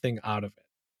making nothing out of it.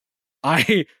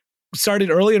 I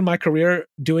started early in my career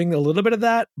doing a little bit of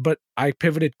that, but I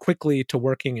pivoted quickly to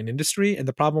working in industry. And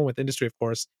the problem with industry, of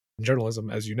course, in journalism,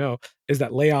 as you know, is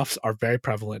that layoffs are very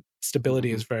prevalent.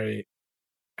 Stability is very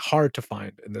hard to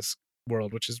find in this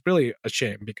world, which is really a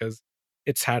shame because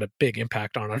it's had a big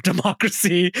impact on our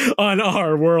democracy, on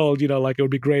our world. Like it would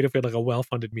be great if we had like a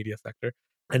well-funded media sector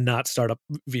and not startup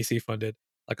VC funded,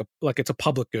 like it's a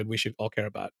public good we should all care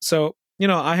about. So,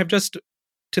 I have just,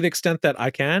 to the extent that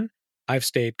I can, I've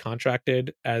stayed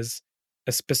contracted as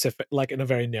a specific, like in a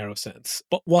very narrow sense,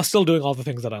 but while still doing all the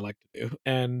things that I like to do.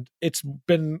 And it's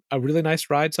been a really nice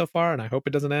ride so far, and I hope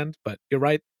it doesn't end. But you're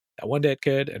right, that one day it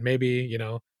could, and maybe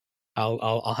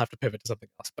I'll have to pivot to something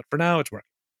else. But for now, it's working.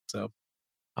 So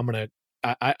I'm gonna.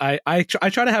 I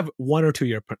try to have 1 or 2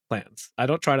 year plans. I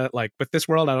don't try to, like, with this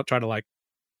world, I don't try to, like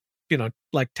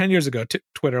 10 years ago,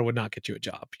 Twitter would not get you a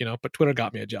job, but Twitter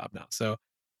got me a job now. So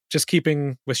just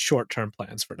keeping with short-term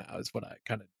plans for now is what I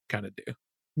kind of do.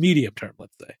 Medium term,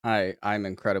 let's say. I'm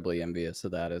incredibly envious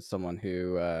of that as someone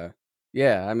who, I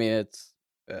mean, it's,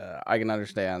 I can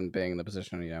understand being in the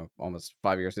position, almost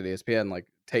 5 years at ESPN, like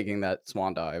taking that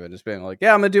swan dive and just being like,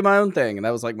 yeah, I'm gonna do my own thing. And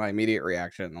that was like my immediate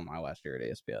reaction on my last year at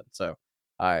ESPN. So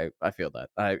I feel that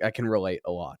I can relate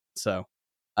a lot. So,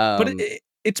 but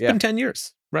it's been 10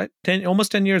 years, right?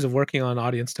 Almost 10 years of working on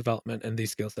audience development and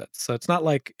these skill sets. So it's not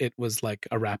like it was like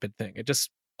a rapid thing. It just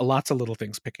lots of little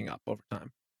things picking up over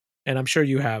time. And I'm sure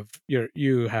you're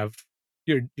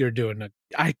doing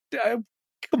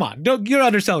come on, you're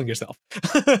underselling yourself.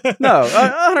 No,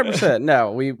 100%.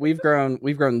 No, we've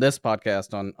grown this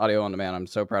podcast on audio on demand. I'm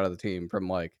so proud of the team. From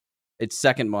like its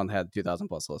second month had 2,000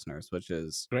 plus listeners, which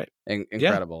is great,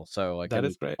 incredible. Yeah, so like that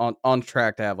is great. On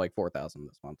track to have like 4,000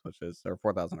 this month, or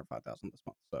 4,000 or 5,000 this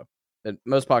month. So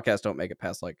most podcasts don't make it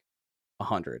past like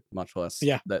 100, much less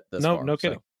this far. No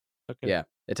kidding. So, yeah,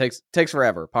 it takes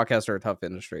forever. Podcasts are a tough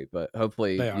industry, but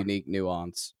hopefully unique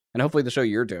nuance, and hopefully the show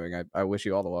you're doing, I wish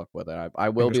you all the luck with it. I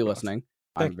will be listening.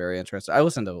 I'm very interested. I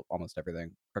listen to almost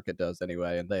everything Crooked does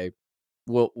anyway, and they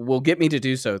will get me to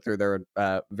do so through their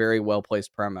very well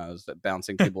placed promos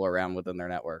bouncing people around within their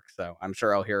network. So I'm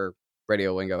sure I'll hear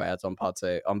Radiolingo ads on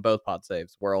both pod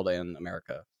saves, World and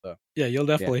America. So yeah, you'll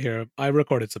definitely hear. I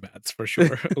recorded some ads for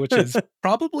sure, which is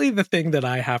probably the thing that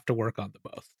I have to work on the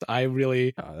most. I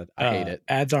really I hate it.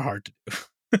 Ads are hard to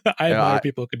do. I admire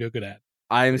people who can do a good ad.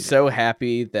 I'm so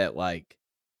happy that like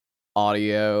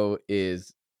audio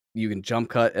is, you can jump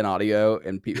cut an audio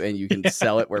and you can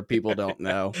sell it where people don't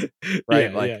know,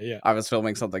 right? I was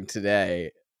filming something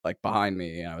today, like behind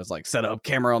me, and I was like, set up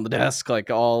camera on the desk, like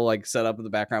all like set up in the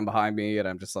background behind me, and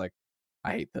I'm just like,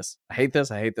 I hate this.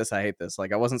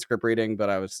 Like I wasn't script reading, but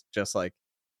I was just like,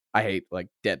 I hate like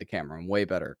dead to camera. I'm way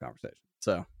better at conversation.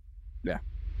 So yeah.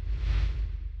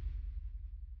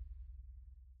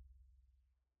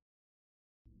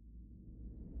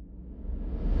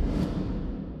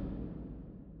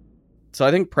 So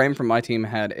I think Prem from my team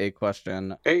had a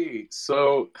question. Hey,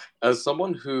 so as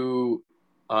someone who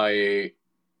I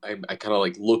kind of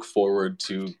like look forward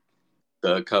to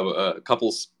the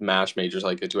couple Smash majors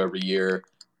I get to every year,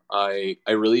 I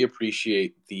really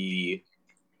appreciate the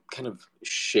kind of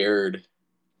shared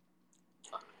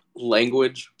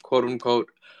language, quote unquote,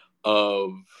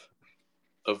 of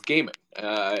gaming.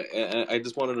 And I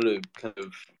just wanted to kind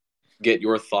of get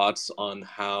your thoughts on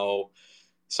how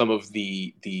some of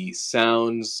the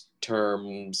sounds,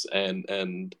 terms,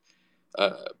 and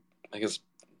I guess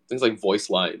things like voice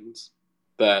lines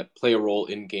that play a role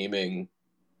in gaming,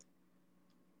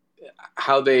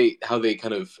 how they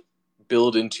kind of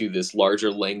build into this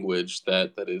larger language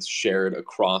that is shared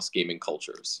across gaming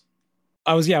cultures.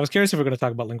 I was curious if we're going to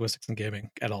talk about linguistics in gaming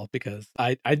at all, because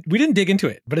we didn't dig into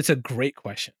it, but it's a great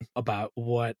question about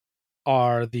what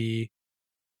are the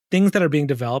things that are being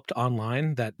developed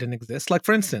online that didn't exist. Like,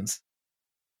 for instance,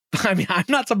 I mean, I'm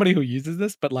not somebody who uses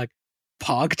this, but like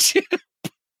PogChamp.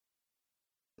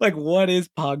 Like, what is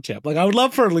PogChamp? Like, I would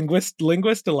love for a linguist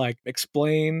to like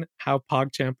explain how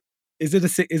PogChamp is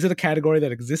it a category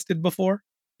that existed before?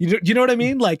 You know what I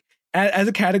mean? Like, as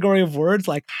a category of words,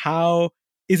 like how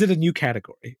is it a new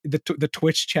category? The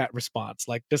Twitch chat response,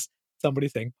 like just somebody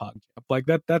saying PogChamp, like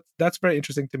that's very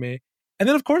interesting to me. And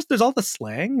then, of course, there's all the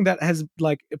slang that has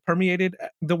like permeated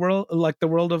the world, like the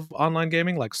world of online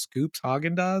gaming, like Scoops,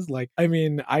 Haagen-Dazs. Like, I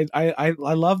mean, I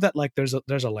love that. Like, there's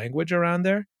a language around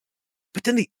there. But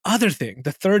then the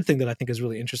third thing that I think is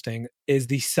really interesting is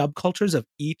the subcultures of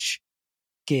each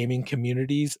gaming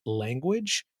community's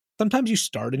language. Sometimes you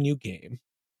start a new game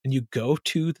and you go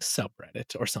to the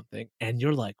subreddit or something and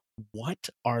you're like, what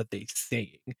are they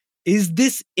saying? Is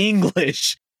this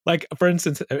English? Like, for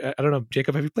instance, I don't know,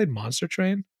 Jacob, have you played Monster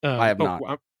Train? I have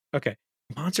not. Okay.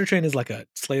 Monster Train is like a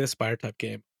Slay the Spire type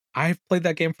game. I've played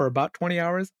that game for about 20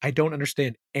 hours. I don't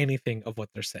understand anything of what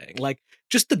they're saying. Like,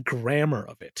 just the grammar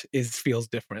of it feels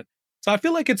different. So I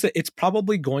feel like it's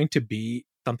probably going to be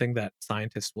something that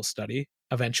scientists will study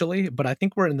eventually, but I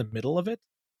think we're in the middle of it.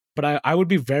 But I would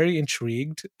be very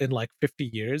intrigued in like 50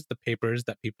 years, the papers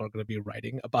that people are going to be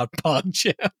writing about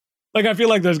PogChamp. Like, I feel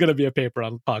like there's going to be a paper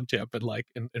on PogChamp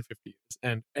in 50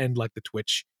 years and like the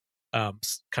Twitch kind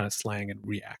of slang and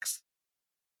reacts.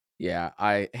 Yeah,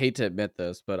 I hate to admit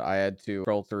this, but I had to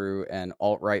scroll through an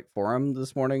alt-right forum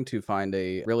this morning to find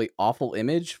a really awful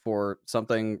image for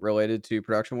something related to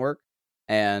production work.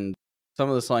 And some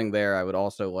of the slang there, I would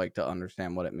also like to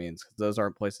understand what it means, because those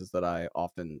aren't places that I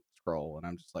often scroll. And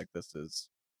I'm just like, this is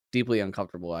deeply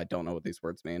uncomfortable. I don't know what these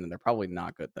words mean, and they're probably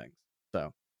not good things.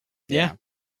 So, Yeah.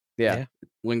 yeah.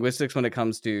 Linguistics when it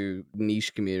comes to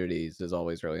niche communities is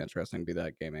always really interesting, be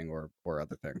that gaming or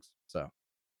other things. So,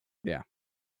 yeah.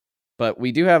 But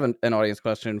we do have an audience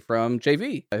question from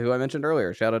JV, who I mentioned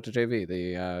earlier. Shout out to JV,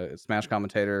 the Smash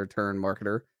commentator turned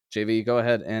marketer. JV, go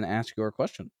ahead and ask your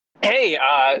question. Hey,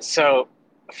 so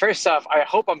first off, I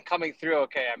hope I'm coming through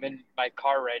okay. I'm in my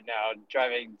car right now,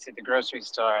 driving to the grocery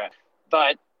store.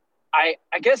 But I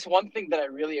guess one thing that I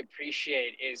really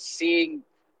appreciate is seeing,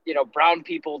 brown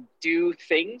people do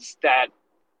things that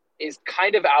is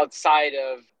kind of outside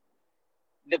of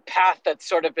the path that's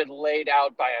sort of been laid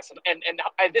out by us.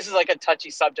 And this is like a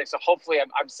touchy subject, so hopefully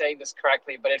I'm saying this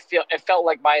correctly, but it felt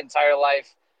like my entire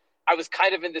life I was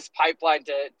kind of in this pipeline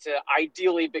to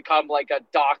ideally become like a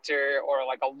doctor or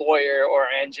like a lawyer or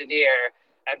engineer.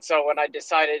 And so when I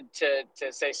decided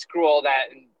to say screw all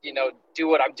that and do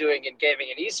what I'm doing in gaming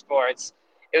and esports,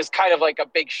 it was kind of like a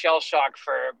big shell shock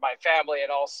for my family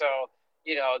and also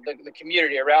the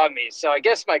community around me. So I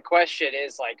guess my question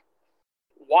is like,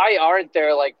 why aren't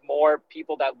there like more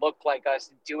people that look like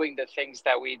us doing the things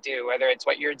that we do, whether it's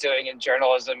what you're doing in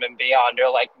journalism and beyond,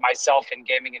 or like myself in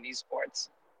gaming and esports?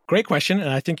 Great question. And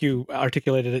I think you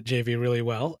articulated it, JV, really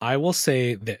well. I will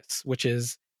say this, which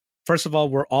is, first of all,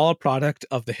 we're all a product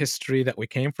of the history that we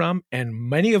came from. And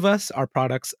many of us are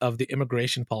products of the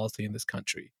immigration policy in this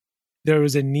country. There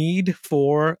is a need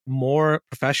for more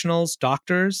professionals,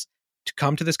 doctors, to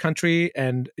come to this country.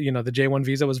 And, the J1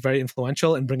 visa was very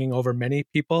influential in bringing over many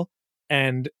people.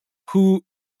 And who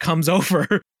comes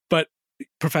over but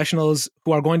professionals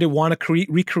who are going to want to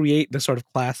recreate the sort of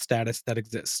class status that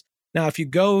exists. Now, if you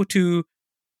go to,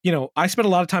 I spent a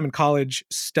lot of time in college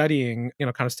studying,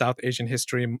 kind of South Asian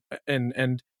history,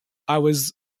 and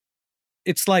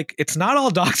it's like, it's not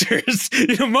all doctors.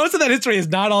 Most of that history is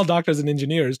not all doctors and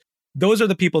engineers. Those are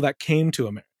the people that came to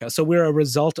America. So we're a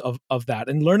result of that.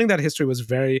 And learning that history was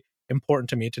very important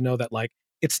to me, to know that like,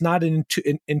 it's not an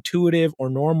intuitive or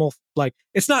normal, like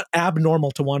it's not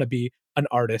abnormal to want to be an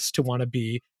artist, to want to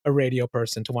be a radio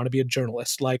person, to want to be a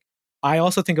journalist. Like, I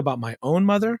also think about my own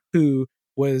mother, who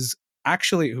was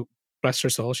actually, bless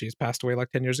her soul, she's passed away like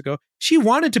 10 years ago. She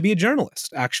wanted to be a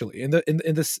journalist, actually, in the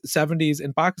 70s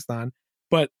in Pakistan.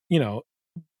 But,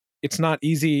 it's not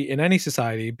easy in any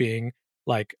society being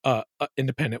like a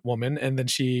independent woman. And then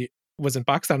she was in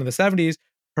Pakistan in the 70s.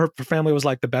 Her family was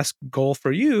like, the best goal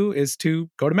for you is to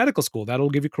go to medical school.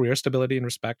 That'll give you career stability and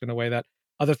respect in a way that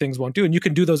other things won't do. And you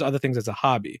can do those other things as a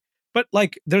hobby. But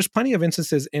like, there's plenty of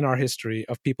instances in our history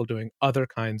of people doing other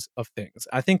kinds of things.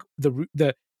 I think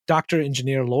the doctor,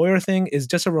 engineer, lawyer thing is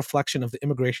just a reflection of the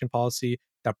immigration policy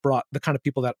that brought the kind of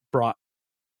people that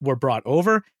were brought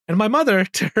over. And my mother,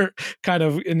 to her kind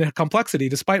of in the complexity,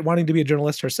 despite wanting to be a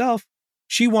journalist herself,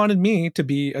 she wanted me to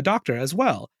be a doctor as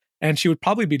well. And she would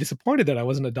probably be disappointed that I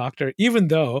wasn't a doctor, even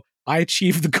though I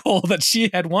achieved the goal that she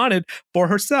had wanted for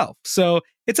herself. So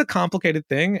it's a complicated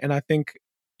thing. And I think,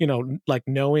 like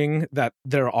knowing that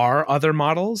there are other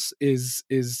models is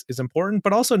important,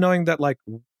 but also knowing that like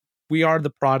we are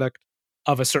the product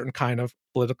of a certain kind of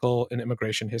political and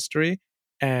immigration history,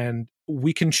 and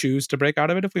we can choose to break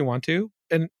out of it if we want to.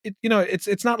 And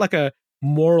it's not like a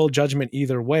moral judgment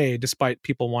either way, despite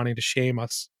people wanting to shame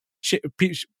us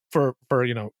for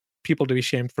people to be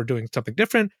shamed for doing something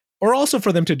different, or also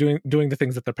for them to doing the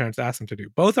things that their parents asked them to do.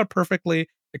 Both are perfectly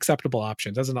acceptable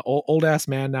options. As an old ass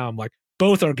man now, I'm like,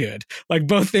 both are good. Like,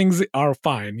 both things are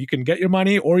fine. You can get your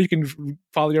money or you can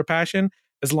follow your passion.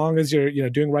 as long as you're,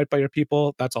 doing right by your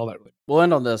people, that's all that really. We'll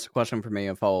end on this question for me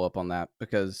and follow up on that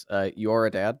because you're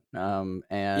a dad.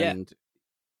 And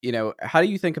how do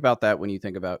you think about that when you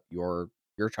think about your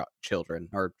children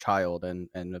or child and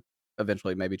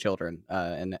eventually maybe children,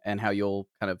 and how you'll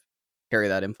kind of carry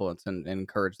that influence and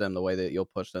encourage them the way that you'll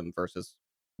push them versus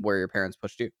where your parents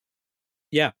pushed you?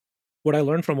 Yeah. What I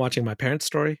learned from watching my parents'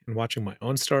 story and watching my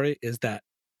own story is that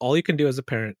all you can do as a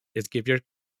parent is give your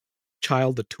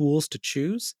child the tools to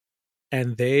choose,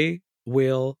 and they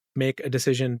will make a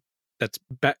decision that's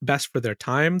best for their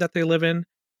time that they live in,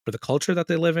 for the culture that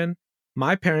they live in.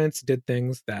 My parents did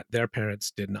things that their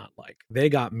parents did not like. They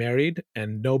got married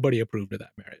and nobody approved of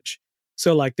that marriage.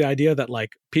 So like the idea that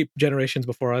like generations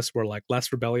before us were like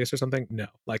less rebellious or something, no.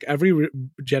 Like every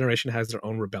generation has their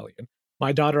own rebellion.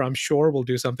 My daughter, I'm sure, will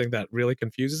do something that really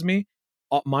confuses me.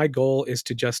 My goal is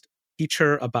to just teach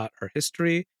her about her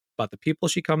history, about the people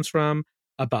she comes from,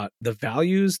 about the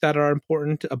values that are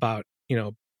important, about,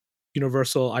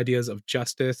 universal ideas of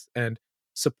justice and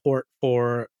support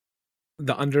for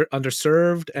the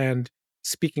underserved, and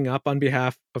speaking up on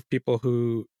behalf of people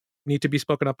who need to be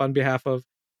spoken up on behalf of,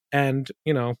 and,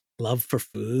 love for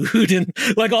food and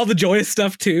like all the joyous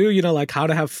stuff too, like how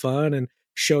to have fun and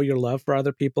show your love for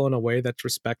other people in a way that's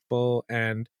respectful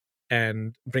and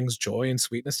brings joy and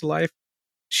sweetness to life.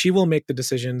 She will make the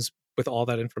decisions with all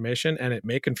that information, and it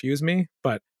may confuse me,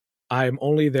 but I'm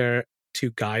only there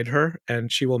to guide her,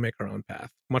 and she will make her own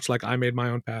path, much like I made my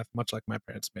own path, much like my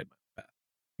parents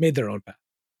made their own path.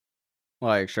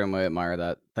 Well, I extremely admire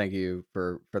that. Thank you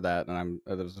for that, and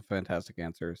that was a fantastic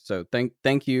answer. So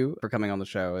thank you for coming on the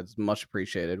show. It's much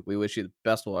appreciated. We wish you the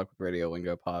best of luck with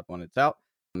Radiolingo Pod when it's out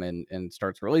and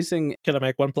starts releasing. Can I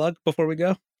make one plug before we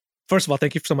go? First of all,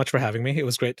 thank you so much for having me. It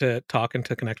was great to talk and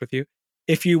to connect with you.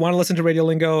 If you want to listen to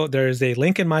Radiolingo, there's a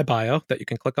link in my bio that you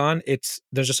can click on.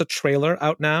 There's just a trailer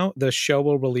out now. The show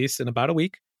will release in about a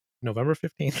week, November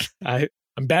 15th.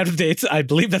 I'm bad with dates. I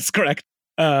believe that's correct,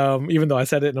 even though I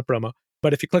said it in a promo.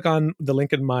 But if you click on the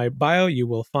link in my bio, you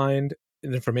will find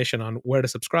information on where to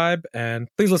subscribe. And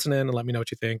please listen in and let me know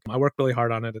what you think. I work really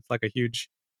hard on it. It's like a huge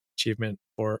achievement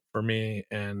for me,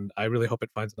 and I really hope it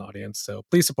finds an audience. So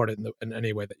please support it in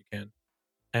any way that you can.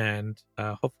 And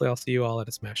hopefully I'll see you all at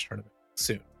a Smash tournament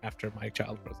soon after my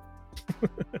child grows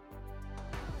up.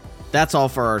 That's all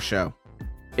for our show.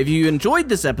 If you enjoyed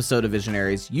this episode of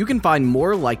Visionaries, you can find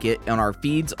more like it on our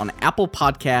feeds on Apple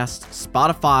Podcasts,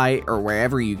 Spotify, or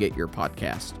wherever you get your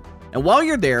podcast. And while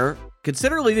you're there,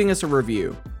 consider leaving us a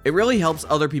review. It really helps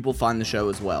other people find the show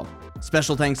as well.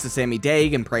 Special thanks to Sammy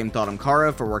Daig and Prem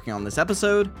Thodamkara for working on this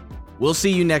episode. We'll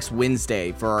see you next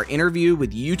Wednesday for our interview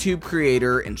with YouTube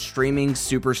creator and streaming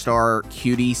superstar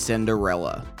Cutie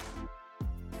Cinderella.